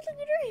community. cute! Look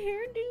at her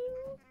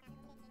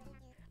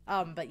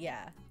hairdo. But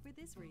yeah, For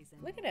this reason,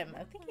 look at him. I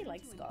we're think he planning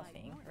likes to invite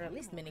golfing, more or at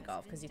least animal mini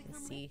golf, because you residents can to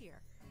come live see.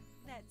 here.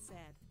 That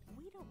said,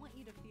 we don't want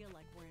you to feel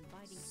like we're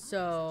inviting others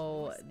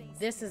So into your space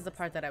this is the terrace.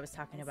 part that I was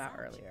talking As about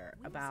such, earlier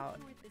we about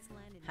secured this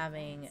land in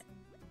having. advance.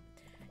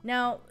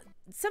 Now,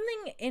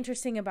 something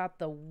interesting about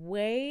the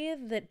way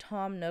that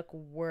Tom Nook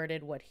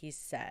worded what he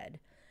said.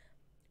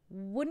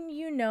 Wouldn't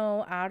you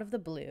know, out of the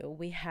blue,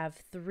 we have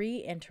 3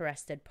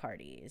 interested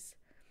parties.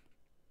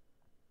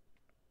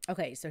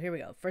 Okay, so here we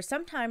go. For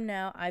some time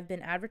now, I've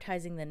been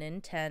advertising the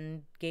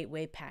Nintendo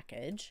Gateway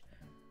package.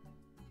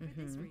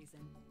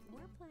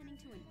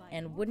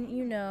 And wouldn't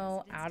you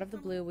know, out of the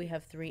blue, we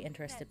have 3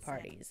 interested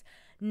parties.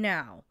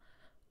 Now,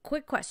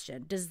 quick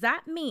question. Does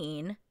that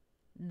mean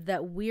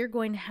that we're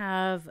going to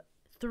have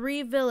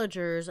 3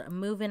 villagers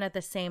move in at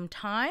the same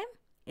time?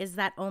 Is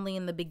that only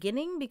in the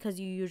beginning? Because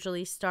you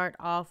usually start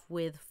off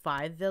with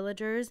 5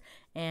 villagers,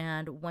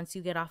 and once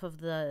you get off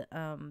of the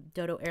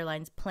Dodo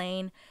Airlines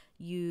plane,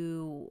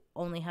 you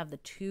only have the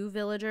 2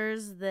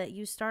 villagers that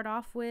you start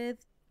off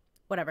with.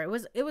 Whatever, it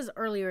was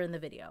earlier in the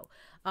video.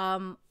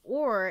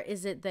 Or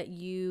is it that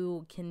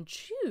you can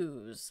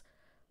choose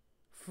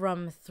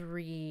from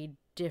 3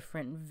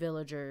 different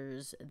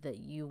villagers that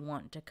you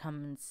want to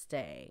come and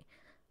stay?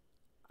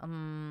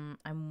 I'm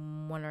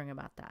wondering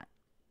about that.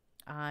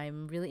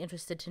 I'm really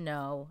interested to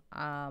know,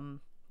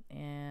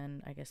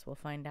 and I guess we'll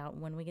find out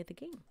when we get the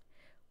game,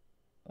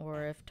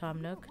 or if Tom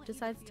Nook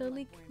decides to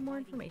leak more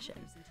information.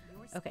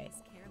 Okay.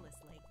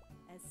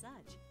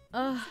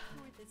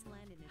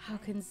 How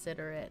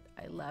considerate.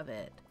 I love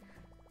it.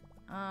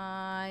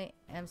 I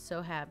am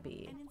so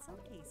happy. And in some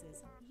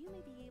cases, you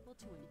may be able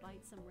to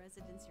invite some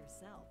residents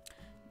yourself.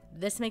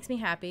 This makes me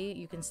happy.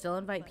 You can still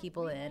invite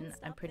people in.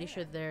 I'm pretty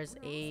sure there's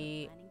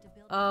a...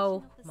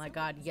 Oh my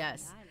god,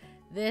 yes.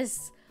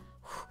 This...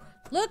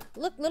 Look,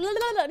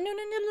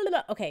 no.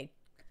 Okay,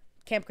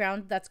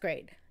 campground, that's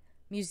great.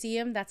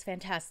 Museum, that's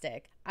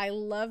fantastic. I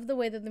love the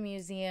way that the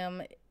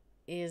museum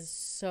is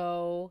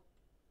so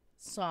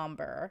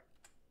somber.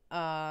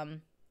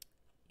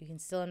 You can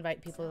still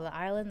invite people to the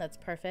island, that's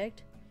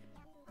perfect.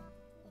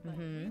 But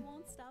we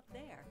won't stop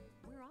there.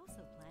 We're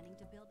also planning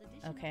to build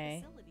additional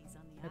facilities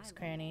on the Nook's island.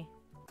 Cranny.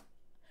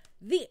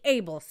 The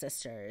Able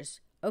Sisters,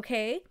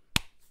 okay?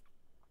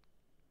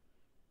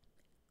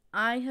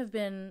 I have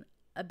been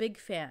a big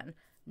fan,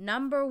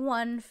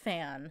 #1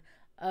 fan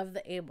of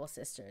the Able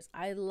Sisters.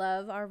 I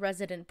love our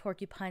resident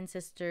porcupine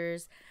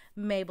sisters,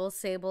 Mabel,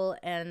 Sable,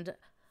 and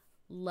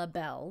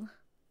LaBelle.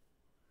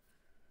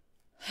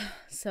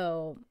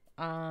 So,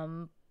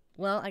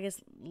 well, I guess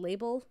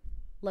LaBelle,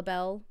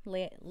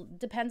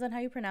 depends on how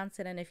you pronounce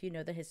it and if you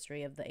know the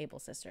history of the Able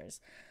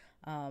Sisters.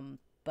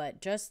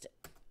 But just,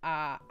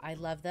 I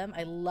love them.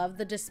 I love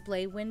the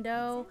display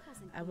window.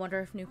 I wonder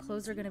if new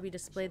clothes are going to be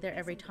displayed there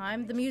every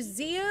time. The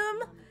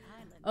museum!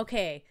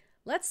 Okay,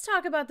 let's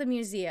talk about the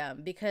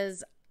museum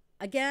because,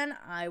 again,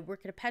 I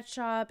work at a pet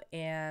shop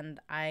and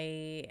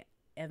I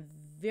am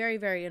very,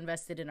 very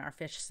invested in our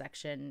fish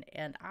section,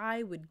 and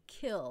I would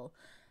kill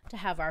to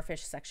have our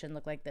fish section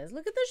look like this.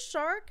 Look at this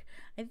shark.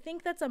 I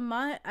think that's a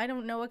mutt. I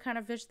don't know what kind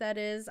of fish that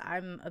is.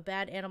 I'm a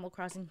bad Animal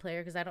Crossing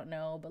player because I don't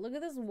know, but look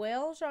at this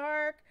whale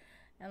shark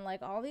and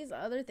like all these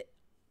other things.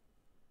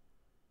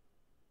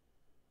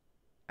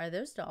 Are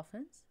those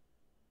dolphins?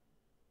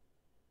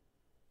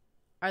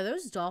 Are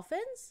those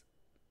dolphins?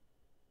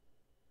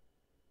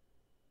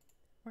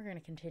 We're going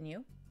to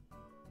continue.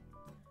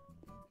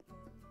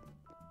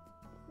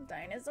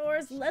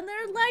 Dinosaurs, and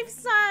they're life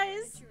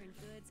size.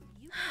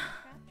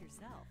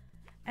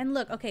 And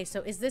look, okay,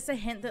 so is this a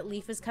hint that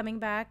Leaf is coming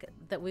back?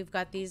 That we've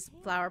got these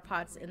flower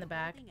pots in the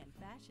back?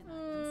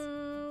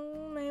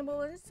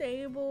 Mabel and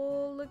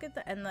Sable, look at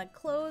the, and the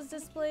clothes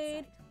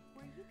displayed.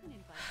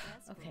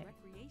 Okay.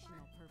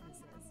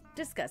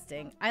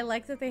 Disgusting. I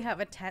like that they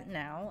have a tent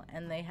now,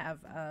 and they have,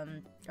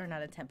 or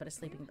not a tent, but a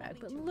sleeping bag.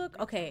 But look,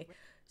 okay,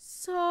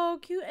 so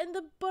cute. And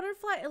the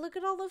butterfly, look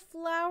at all the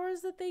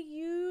flowers that they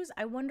use.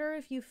 I wonder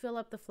if you fill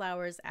up the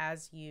flowers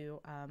as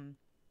you,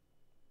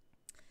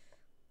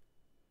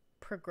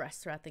 progress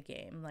throughout the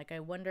game. Like, I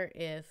wonder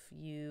if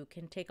you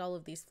can take all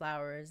of these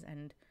flowers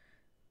and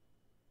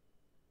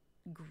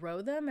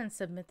grow them and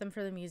submit them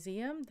for the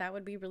museum. That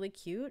would be really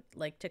cute,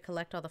 like to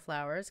collect all the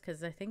flowers,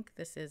 because I think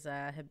this is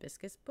a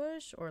hibiscus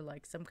bush or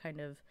like some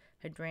kind of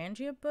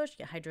hydrangea bush.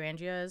 Yeah,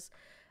 hydrangeas.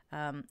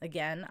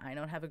 Again, I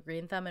don't have a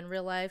green thumb in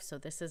real life, so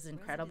this is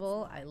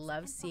incredible. I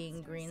love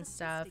seeing green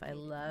stuff. I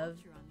love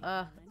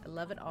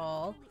it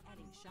all.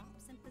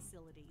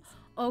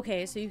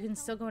 Okay, so you can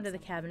still go into the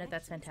cabinet.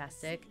 That's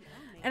fantastic.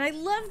 And I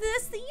love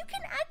this, that you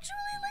can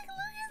actually like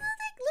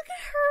look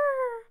at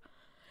her.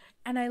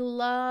 And I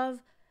love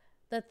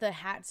that the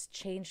hats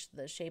changed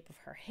the shape of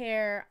her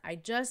hair. I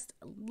just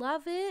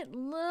love it.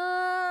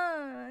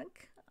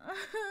 Look.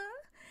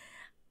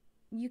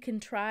 You can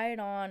try it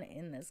on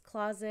in this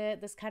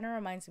closet. This kind of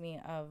reminds me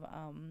of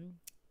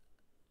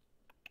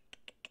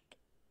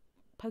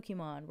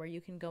Pokemon, where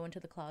you can go into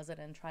the closet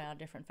and try on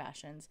different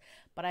fashions.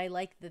 But I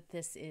like that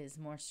this is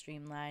more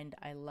streamlined.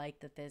 I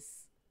like that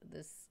this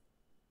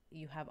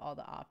you have all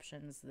the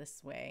options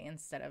this way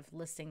instead of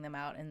listing them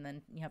out and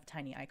then you have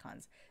tiny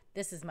icons.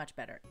 This is much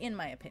better, in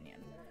my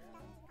opinion.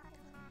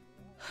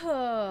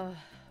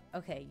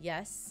 Okay,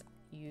 yes.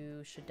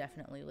 You should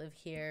definitely live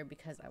here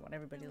because I want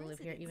everybody to live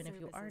here, even if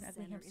you are an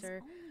ugly Services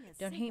hamster. Center is only a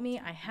Don't hate simple me.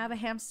 task. I have a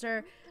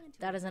hamster. We plan to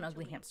That is an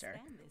ugly eventually hamster.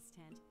 expand this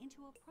tent into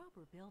a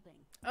proper building.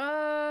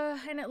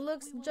 And it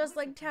looks We will just also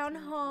like Town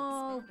continue to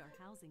Hall. expand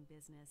our housing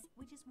business,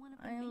 which is one of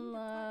the I main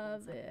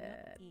love departments of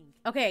it. Nook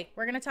Inc. Okay,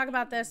 we're gonna talk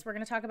about this. We're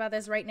gonna talk about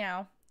this right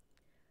now.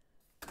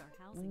 Our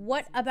housing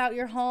What business about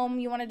your is one home of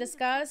you the want to main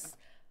discuss?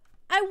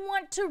 I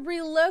want to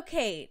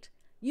relocate.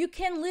 You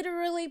can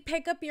literally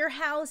pick up your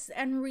house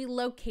and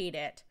relocate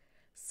it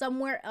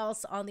somewhere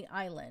else on the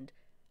island.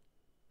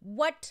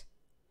 What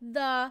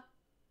the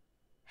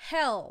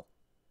hell?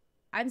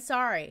 I'm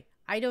sorry.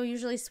 I don't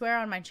usually swear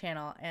on my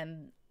channel,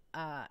 and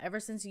ever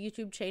since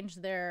YouTube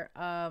changed their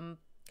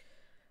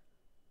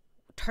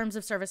terms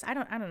of service, I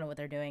don't know what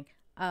they're doing.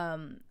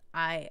 I'm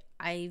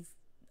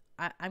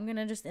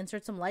gonna just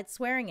insert some light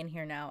swearing in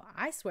here now.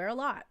 I swear a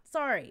lot.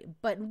 Sorry,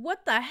 but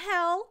what the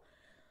hell?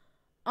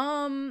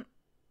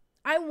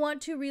 I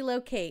want to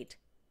relocate.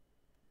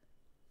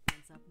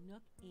 of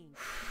Nook Inc.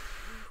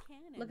 We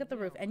can Look and at the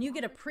roof, will and you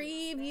get a offer to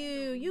expand or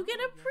preview. You get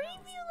a remodel your house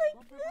preview while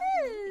like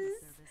providing living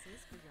this.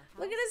 services for your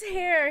Look at house his and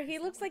hair. work He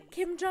looks like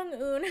facilities. Kim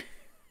Jong-un.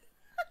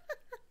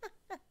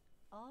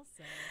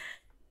 Also,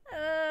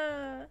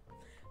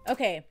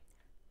 Okay.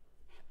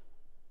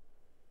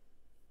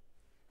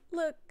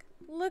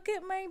 Look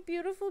at my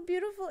beautiful,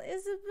 beautiful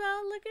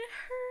Isabel. Look at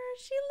her.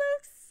 She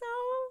looks so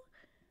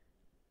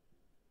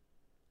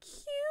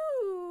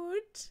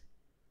cute.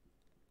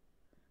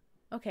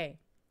 Okay.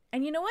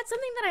 And you know what?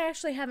 Something that I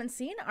actually haven't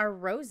seen are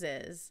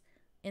roses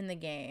in the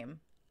game.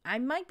 I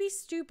might be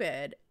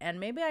stupid, and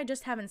maybe I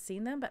just haven't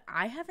seen them, but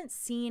I haven't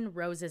seen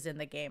roses in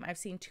the game. I've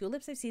seen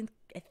tulips. I've seen,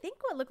 I think,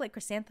 what look like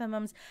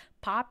chrysanthemums,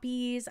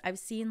 poppies. I've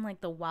seen, like,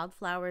 the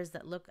wildflowers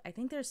that look, I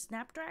think they're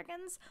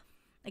snapdragons.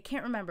 I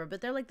can't remember, but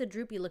they're like the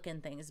droopy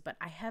looking things, but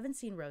I haven't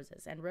seen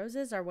roses, and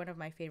roses are one of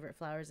my favorite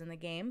flowers in the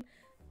game.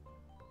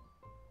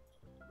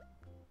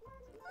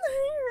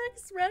 Your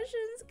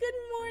expressions. Good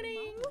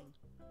morning. remodeling.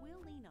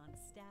 We'll lean on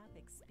staff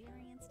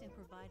experienced in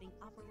providing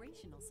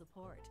operational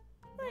support.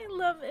 I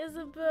love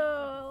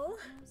Isabel.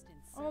 Most in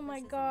Oh my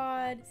services and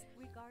God. advice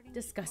regarding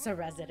Discuss the a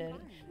overall resident.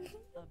 environment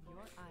of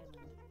your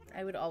island.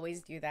 I would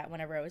always do that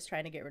whenever I was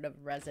trying to get rid of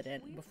a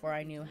resident before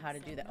I knew how to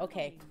do that.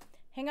 Okay,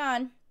 hang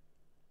on.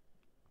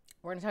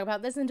 We're gonna talk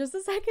about this in just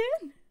a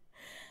second.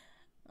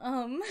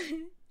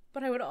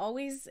 But I would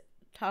always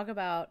talk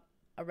about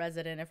a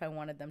resident if I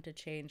wanted them to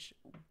change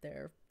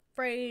their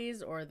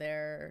phrase or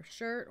their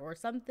shirt or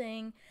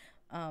something.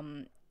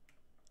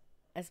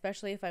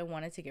 Especially if I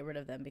wanted to get rid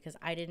of them, because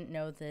I didn't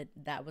know that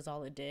that was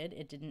all it did.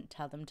 It didn't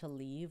tell them to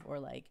leave or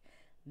like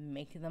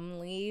make them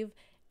leave,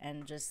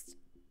 and just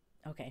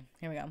okay.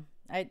 Here we go.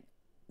 I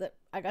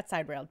got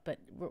side railed, but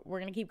we're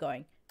gonna keep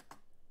going.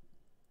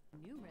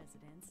 New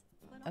residents,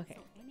 but also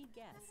Okay. any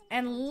guests.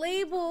 And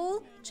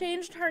Label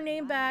changed her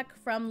name back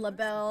from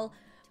LaBelle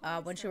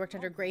when she worked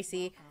under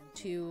Gracie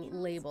to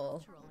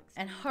Label.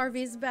 And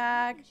Harvey's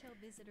back.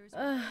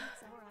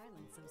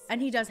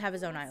 And he does have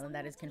his own island,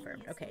 that is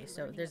confirmed. Okay,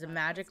 so there's a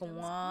magic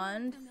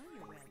wand.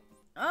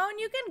 Oh, and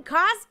you can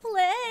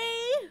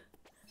cosplay!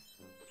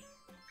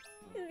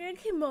 You get a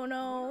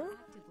kimono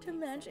to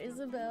match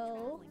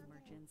Isabel.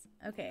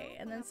 Okay,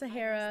 and then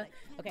Sahara.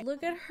 Okay,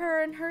 look at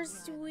her and her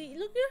sweet.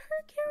 Look at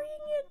her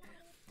carrying it.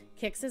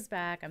 Kix is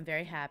back. I'm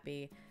very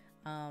happy.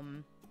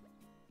 And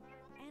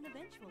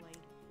eventually,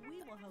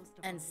 we will host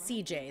a And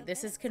variety CJ. of This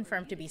is events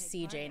confirmed for to you be take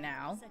part CJ in,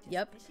 now. such as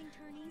Yep. fishing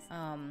tourneys,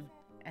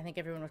 I think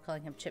everyone was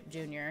calling him Chip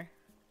Jr.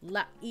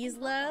 La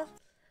Isla.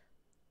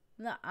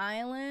 The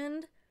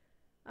island.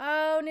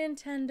 Oh,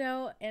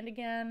 Nintendo. And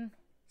again,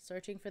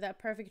 searching for that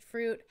perfect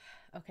fruit.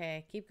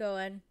 Okay, keep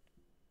going.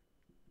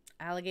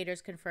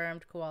 Alligators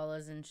confirmed.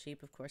 Koalas and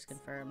sheep, of course,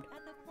 confirmed.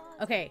 at the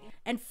plaza. Okay,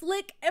 and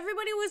Flick.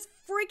 Everybody was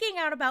freaking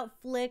out about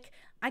Flick.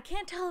 I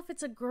can't tell if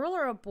it's a girl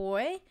or a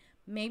boy.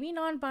 Maybe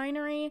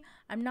non-binary.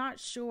 I'm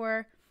not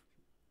sure.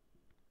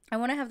 I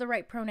want to have the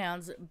right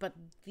pronouns, but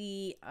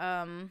the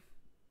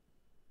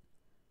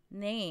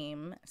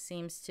name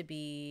seems to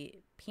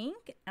be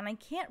pink, and I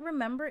can't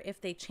remember if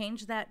they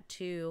changed that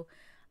to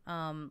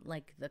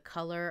like the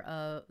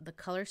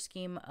color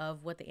scheme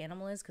of what the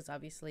animal is, because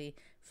obviously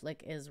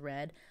Flick is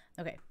red.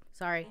 Okay,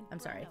 sorry. And I'm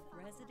for sorry.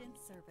 our resident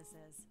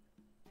services.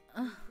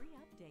 Free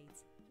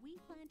updates. We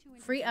plan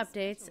to Free introduce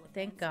updates, special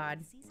thank events God.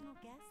 with seasonal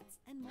guests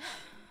and more.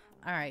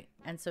 All right,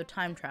 and so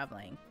time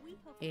traveling. We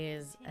hope you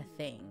Is a continue to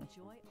thing.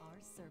 Enjoy our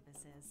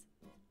services.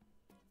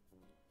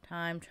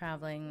 Time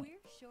traveling.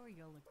 We're sure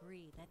you'll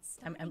agree that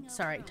I'm starting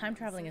sorry, over on time a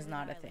traveling is deserted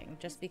not a island thing,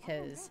 just is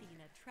because already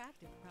an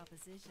attractive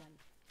proposition.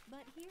 But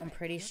here I'm at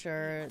pretty Nook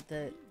sure Inc,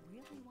 that we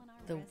really want our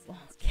the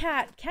residents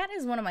to cat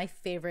is one of my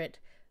favorite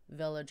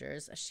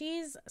villagers.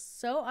 She's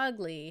so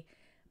ugly,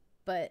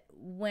 but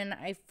when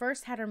I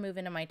first had her move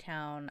into my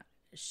town,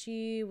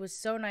 she was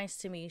so nice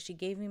to me. She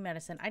gave me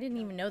medicine. I didn't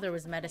even know there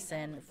was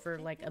medicine for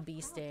like a bee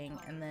sting,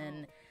 and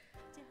then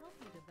to help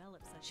you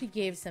develop such she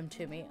gave some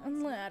to me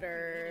on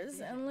ladders.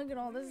 And look at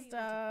all this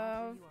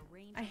stuff.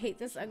 I hate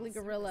this ugly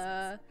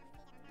gorilla.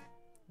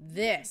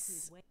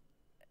 This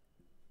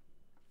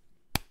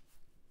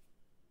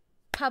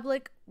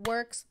public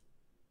works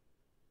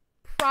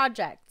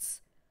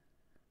projects.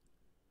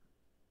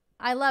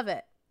 I love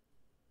it.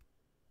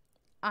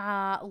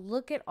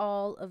 Look at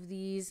all of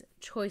these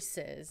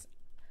choices.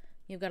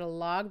 You've got a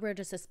log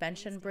bridge, a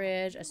suspension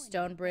bridge, a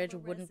stone bridge, a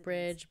wooden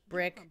bridge,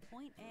 brick.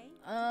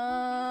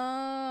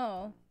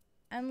 Oh,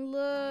 and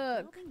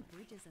look.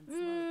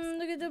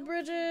 Look at the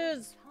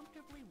bridges.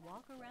 Comfortably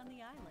walk around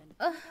the island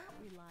without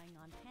relying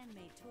on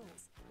handmade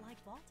tools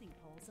like vaulting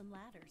poles and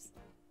ladders.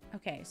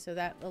 Okay, so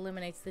that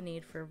eliminates the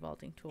need for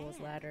vaulting tools,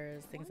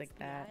 ladders, things like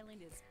that. The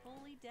island is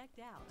fully decked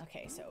out.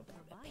 Okay, so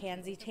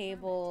pansy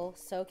table,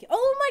 so cute.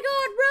 Oh my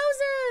God,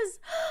 roses!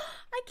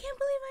 I can't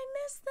believe I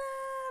missed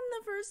them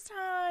the first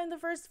time. The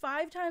first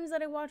 5 times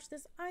that I watched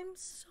this, I'm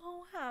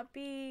so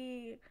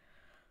happy.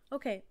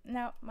 Okay,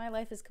 now my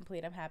life is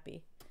complete. I'm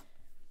happy.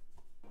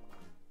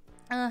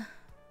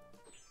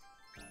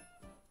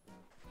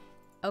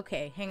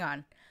 Okay, hang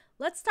on.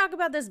 Let's talk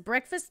about this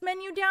breakfast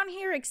menu down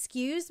here.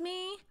 Excuse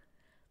me.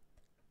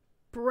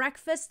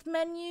 Breakfast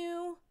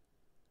menu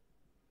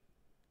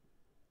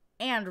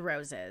and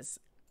roses.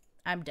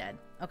 I'm dead.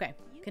 Okay,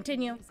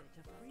 continue.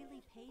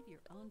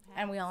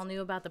 And we all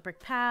knew about the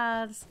brick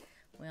paths.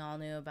 We all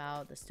knew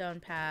about the stone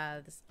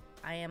paths.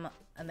 And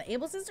the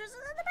Able Sisters is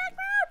in the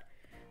background.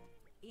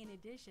 In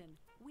addition,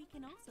 we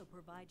can also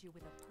provide you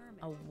with a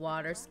permit. A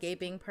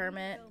waterscaping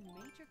permit.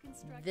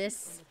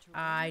 This,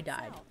 I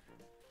died.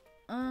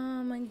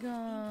 Oh my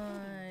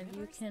God.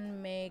 You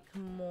can make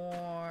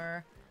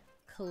more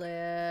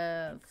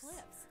cliffs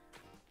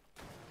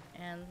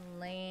and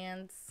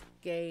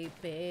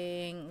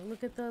landscaping.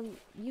 Look at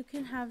you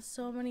can have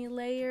so many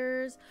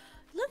layers.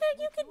 Look at,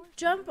 you can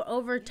jump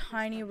over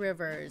tiny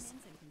rivers.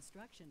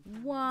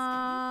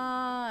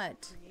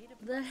 What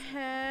the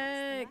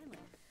heck?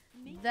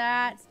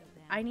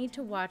 I need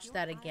to watch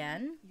that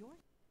again.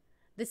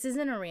 This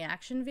isn't a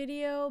reaction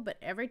video, but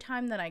every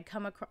time that I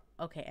come across...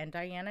 Okay, and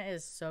Diana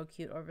is so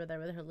cute over there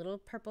with her little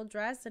purple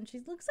dress, and she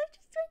looks like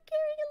she's like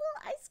carrying a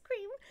little ice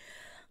cream.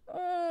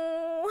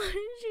 Oh,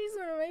 she's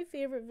one of my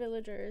favorite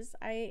villagers.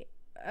 Okay,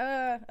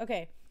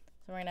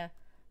 so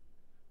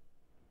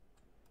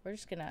we're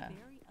just gonna...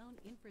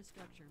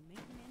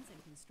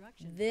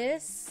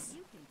 This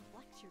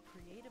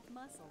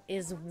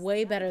is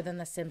way better than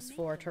the Sims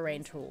 4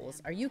 terrain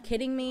tools. Are you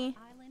kidding me?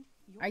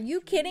 Are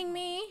you kidding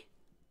me?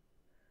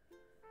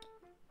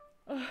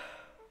 As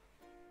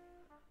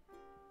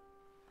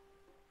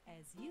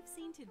you've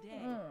seen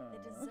today, the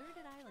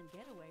Deserted Island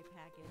Getaway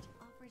Package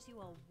offers you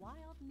a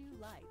wild new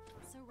life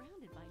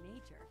surrounded by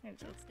nature.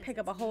 Just pick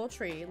up a whole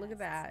tree. Look at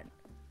that.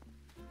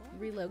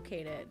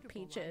 Relocated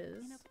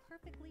peaches.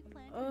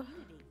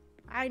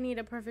 I need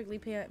a perfectly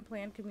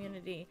planned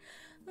community.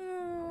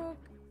 Oh,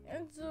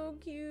 it's so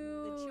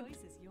cute. The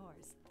choice is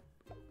yours.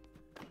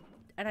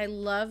 And I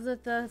love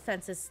that the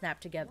fences snap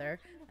together.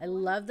 I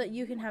love that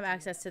you can have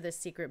access to this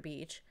secret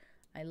beach.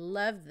 I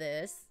love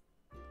this.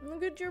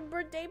 Look at your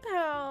birthday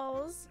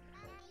pals.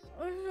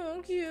 Oh,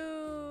 so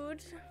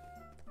cute.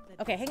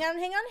 Okay, hang on.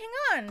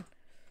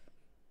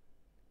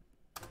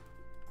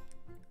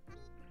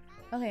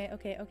 Okay.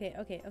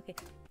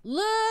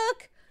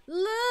 Look!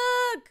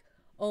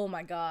 Oh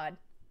my God.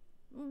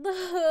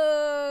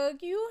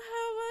 Look, you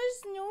have a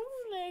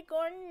snowflake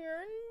on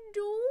your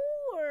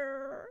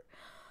door.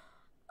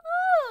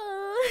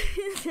 Oh.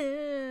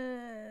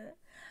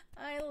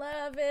 I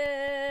love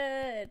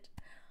it.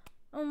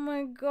 Oh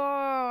my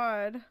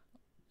God.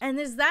 And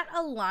is that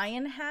a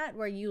lion hat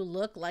where you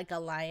look like a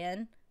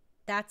lion?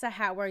 That's a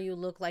hat where you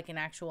look like an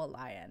actual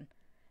lion.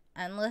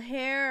 And the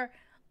hair.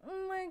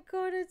 Oh my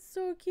God, it's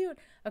so cute.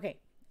 Okay,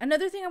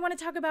 another thing I want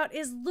to talk about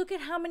is look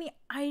at how many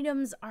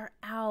items are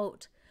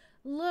out.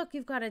 Look,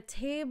 you've got a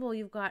table.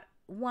 You've got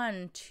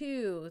 1,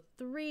 2,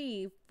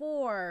 3,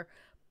 4,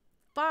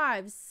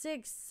 5,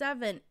 6,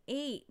 7,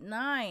 8,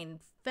 9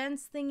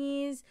 fence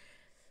thingies.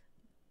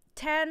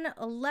 10,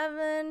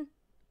 11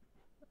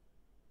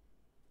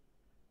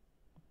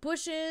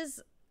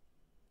 bushes,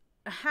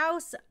 a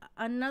house,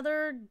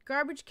 another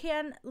garbage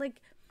can.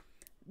 Like,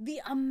 the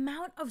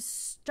amount of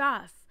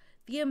stuff,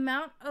 the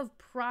amount of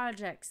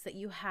projects that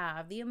you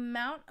have, the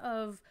amount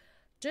of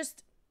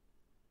just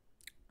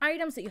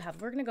items that you have.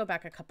 We're going to go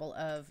back a couple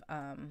of,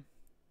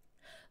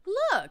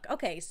 look,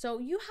 okay, so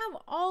you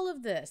have all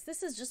of this.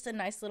 This is just a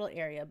nice little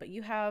area, but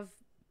you have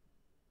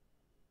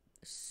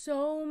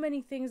so many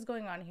things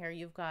going on here.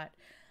 You've got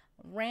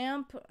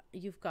ramp,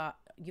 you've got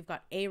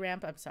a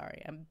ramp. I'm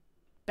sorry, I'm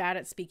bad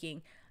at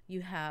speaking.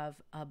 You have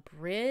a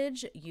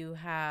bridge, you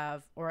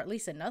have, or at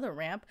least another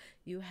ramp.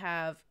 You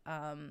have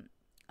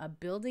a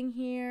building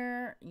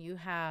here. You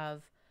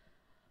have,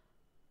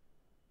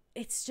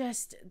 it's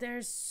just,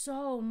 there's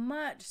so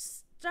much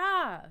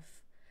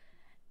stuff.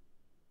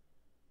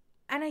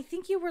 And I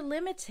think you were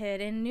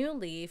limited in New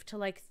Leaf to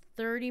like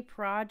 30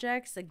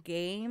 projects a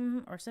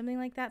game or something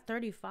like that.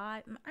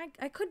 35.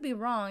 I could be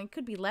wrong. It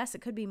could be less.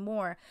 It could be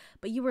more.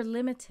 But you were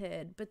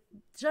limited. But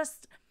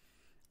just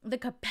the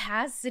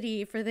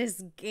capacity for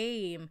this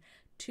game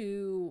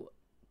to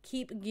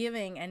keep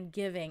giving and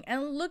giving.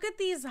 And look at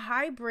these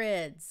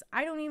hybrids.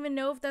 I don't even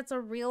know if that's a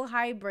real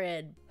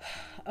hybrid.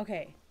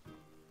 Okay.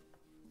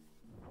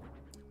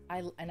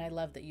 I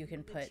love that you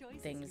can put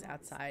things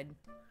outside.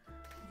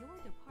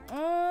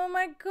 Oh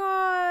my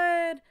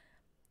god.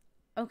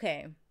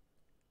 Okay.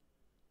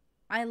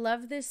 I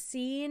love this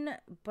scene,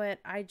 but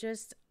I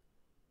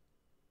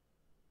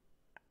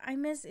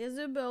miss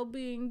Isabel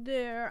being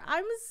there.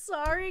 I'm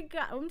sorry,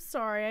 I'm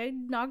sorry. I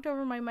knocked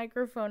over my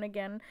microphone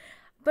again.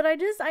 But I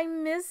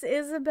miss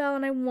Isabel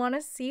and I want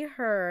to see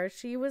her.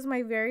 She was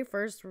my very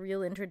first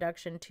real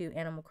introduction to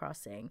Animal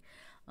Crossing.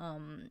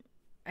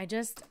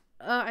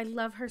 I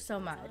love her so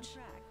much.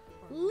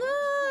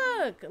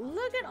 Look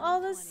at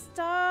all the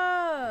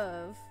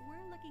stuff.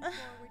 We're looking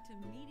forward to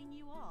meeting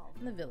you all.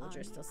 And the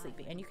villager's still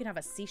sleeping. And you can have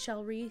a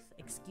seashell wreath.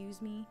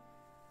 Excuse me.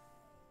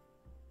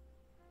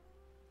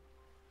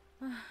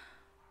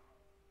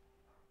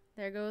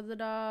 There go the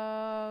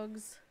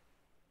dogs.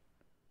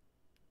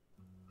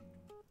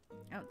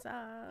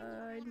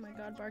 Outside. My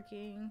god,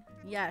 barking.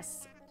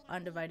 Yes.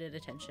 Undivided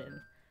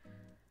attention.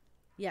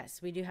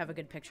 Yes, we do have a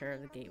good picture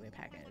of the gateway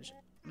package.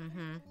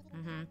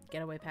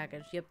 Getaway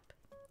package. Yep.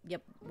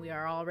 We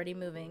are already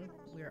moving.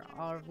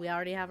 We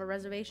already have a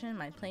reservation.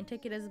 My plane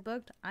ticket is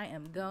booked. I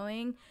am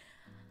going.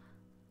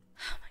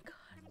 Oh my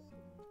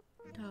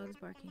god. Dogs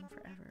barking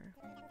forever.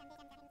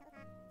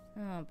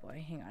 Oh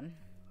boy, hang on.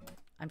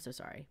 I'm so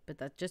sorry, but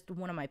that's just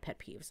one of my pet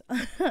peeves.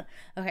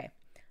 Okay.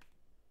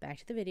 Back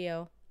to the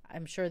video.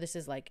 I'm sure this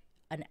is like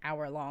an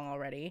hour long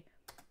already.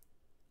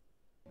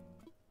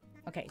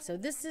 Okay, so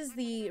this is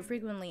the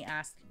frequently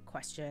asked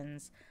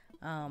questions.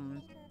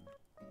 Can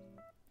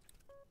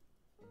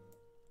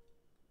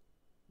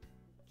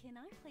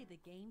I play the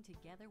game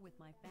together with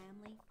my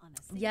family on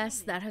a single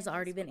Yes, that has Nintendo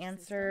already been Switch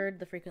answered.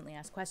 The frequently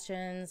asked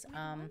questions.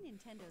 system? With one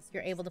Nintendo Switch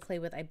You're able to play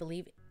with, I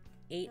believe,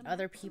 8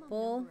 other maximum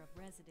people. number of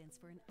residents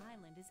for an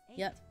island is 8.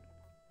 Yep.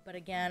 But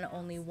again,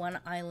 only one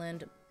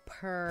island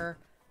per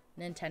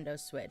Nintendo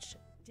Switch.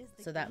 Does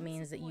the So that game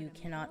means that support you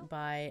Amiibo? cannot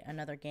buy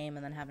another game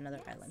and then have another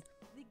Yes, island.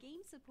 the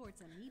game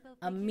supports Amiibo figures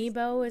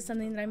Amiibo and is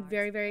something that I'm Amiibo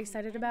very, cards very from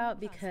excited the about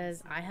Animal Crossing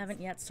because I series.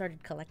 haven't yet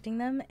started collecting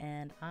them,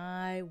 and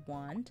I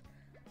want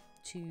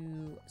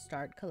to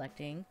start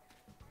collecting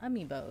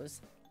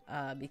Amiibos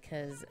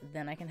because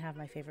then I can have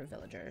my favorite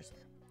villagers.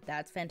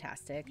 That's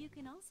fantastic. You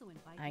can also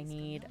invite I these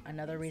need familiar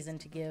another faces reason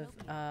to to give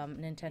Utopia.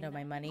 Nintendo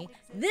my money.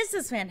 This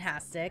is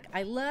fantastic.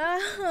 I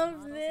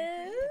love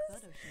this.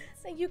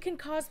 That you can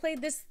cosplay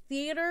this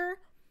theater.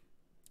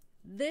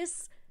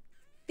 This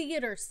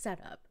theater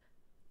setup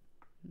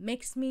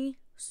makes me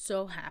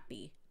so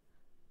happy.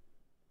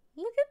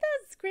 Look at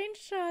that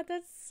screenshot.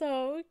 That's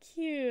so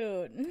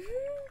cute.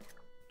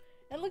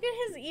 And look at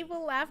his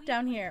evil laugh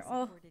down here.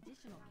 Oh,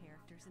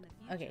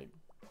 okay.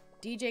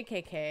 DJ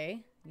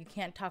KK, you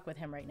can't talk with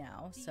him right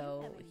now,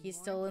 so he's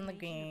still in the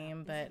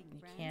game, but you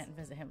can't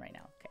visit him right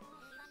now. Okay.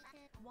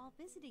 While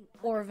visiting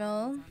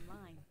Orville.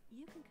 online,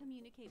 you can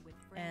communicate with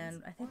friends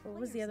And I think, or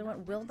what was the players other one?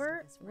 not Wilbur?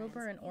 registered as friends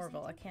Wilbur and using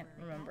Orville. I can't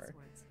temporary remember.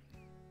 passwords.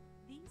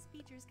 These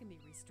features can be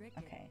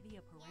restricted Okay.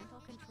 via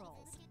parental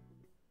controls.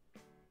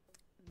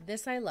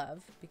 This I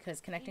love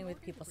because connecting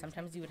with people,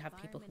 sometimes you would have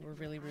people who were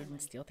really rude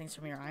and steal things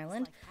from your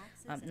island.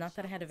 Not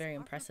that I had a very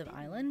impressive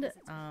island,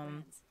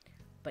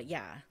 but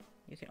yeah,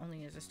 you can only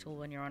use this tool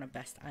when you're on a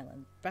best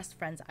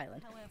friends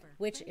island,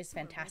 which is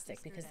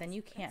fantastic because then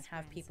you can't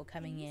have people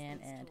coming in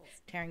and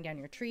tearing down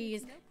your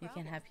trees. You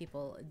can have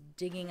people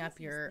digging up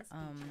your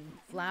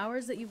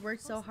flowers that you've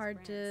worked so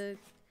hard to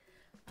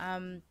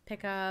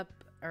pick up,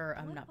 or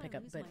not pick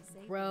up, but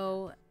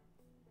grow.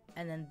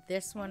 And then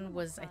this one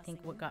was, I think,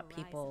 what got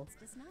people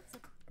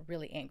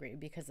really angry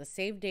because the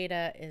save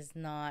data is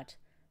not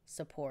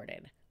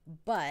supported.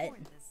 But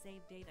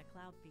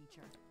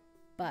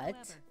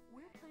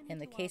in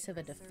the case of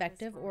a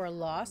defective or a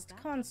lost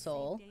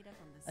console,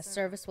 a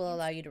service will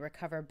allow you to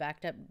recover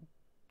backed up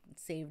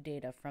save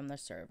data from the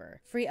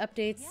server. Free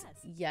updates,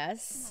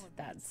 yes,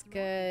 that's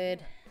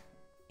good.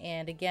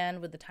 And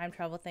again, with the time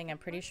travel thing, I'm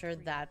pretty sure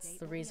that's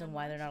the reason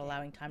why they're not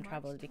allowing time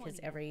travel, is because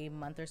every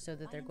month or so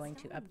that they're going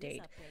to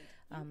update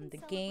the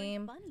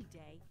game.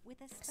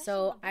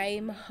 So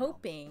I'm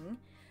hoping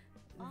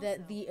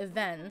that the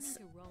events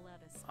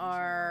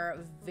are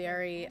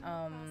very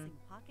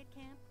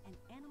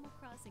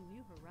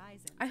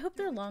I hope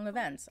they're long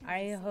events.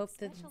 I hope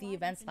that the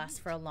events last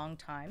for a long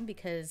time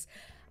because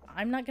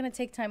I'm not going to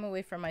take time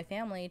away from my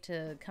family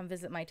to come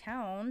visit my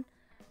town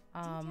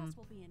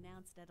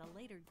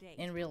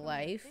in real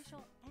life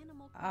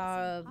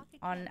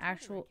on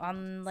actual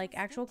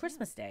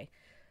Christmas Day.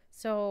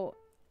 So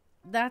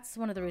that's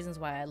one of the reasons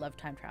why I love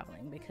time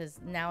traveling,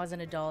 because now as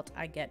an adult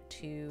I get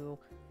to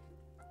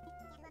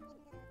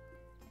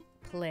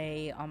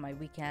play on my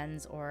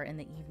weekends or in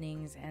the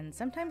evenings, and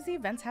sometimes the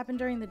events happen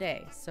during the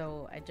day,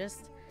 so I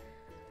just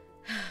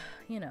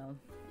you know.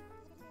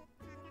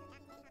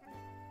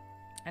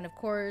 And of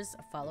course,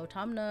 follow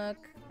Tom Nook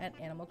at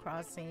Animal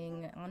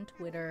Crossing on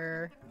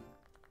Twitter.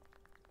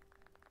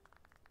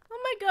 Oh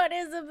my god,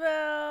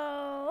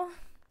 Isabel!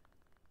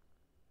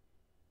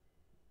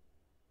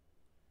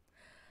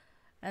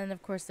 And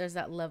of course, there's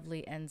that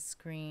lovely end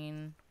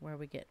screen where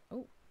we get,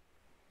 oh,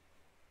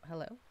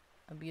 hello,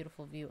 a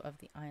beautiful view of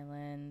the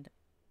island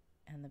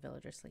and the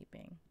villagers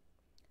sleeping.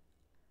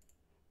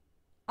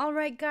 All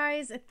right,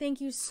 guys,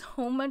 thank you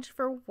so much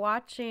for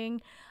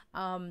watching.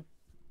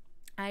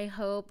 I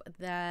hope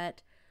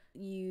that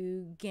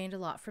you gained a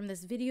lot from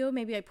this video.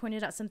 Maybe I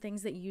pointed out some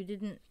things that you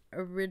didn't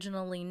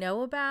originally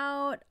know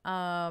about.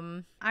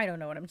 I don't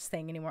know what I'm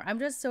saying anymore. I'm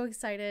just so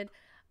excited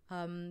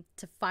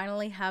to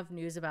finally have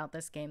news about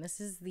this game.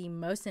 This is the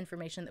most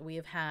information that we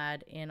have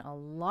had in a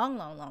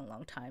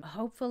long time.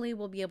 Hopefully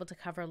we'll be able to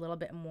cover a little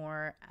bit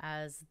more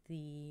as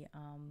the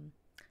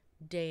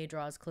day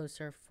draws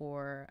closer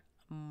for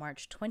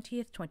March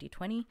 20th,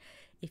 2020.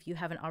 If you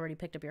haven't already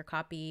picked up your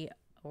copy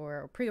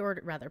or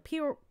pre-ordered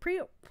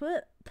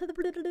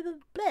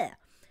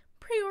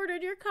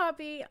your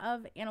copy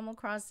of Animal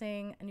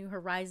Crossing New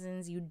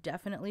Horizons, you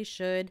definitely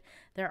should.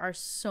 There are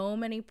so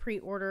many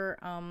pre-order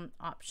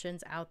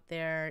options out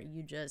there.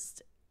 You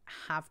just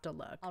have to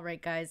look. All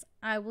right, guys,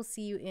 I will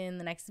see you in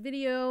the next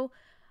video.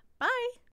 Bye.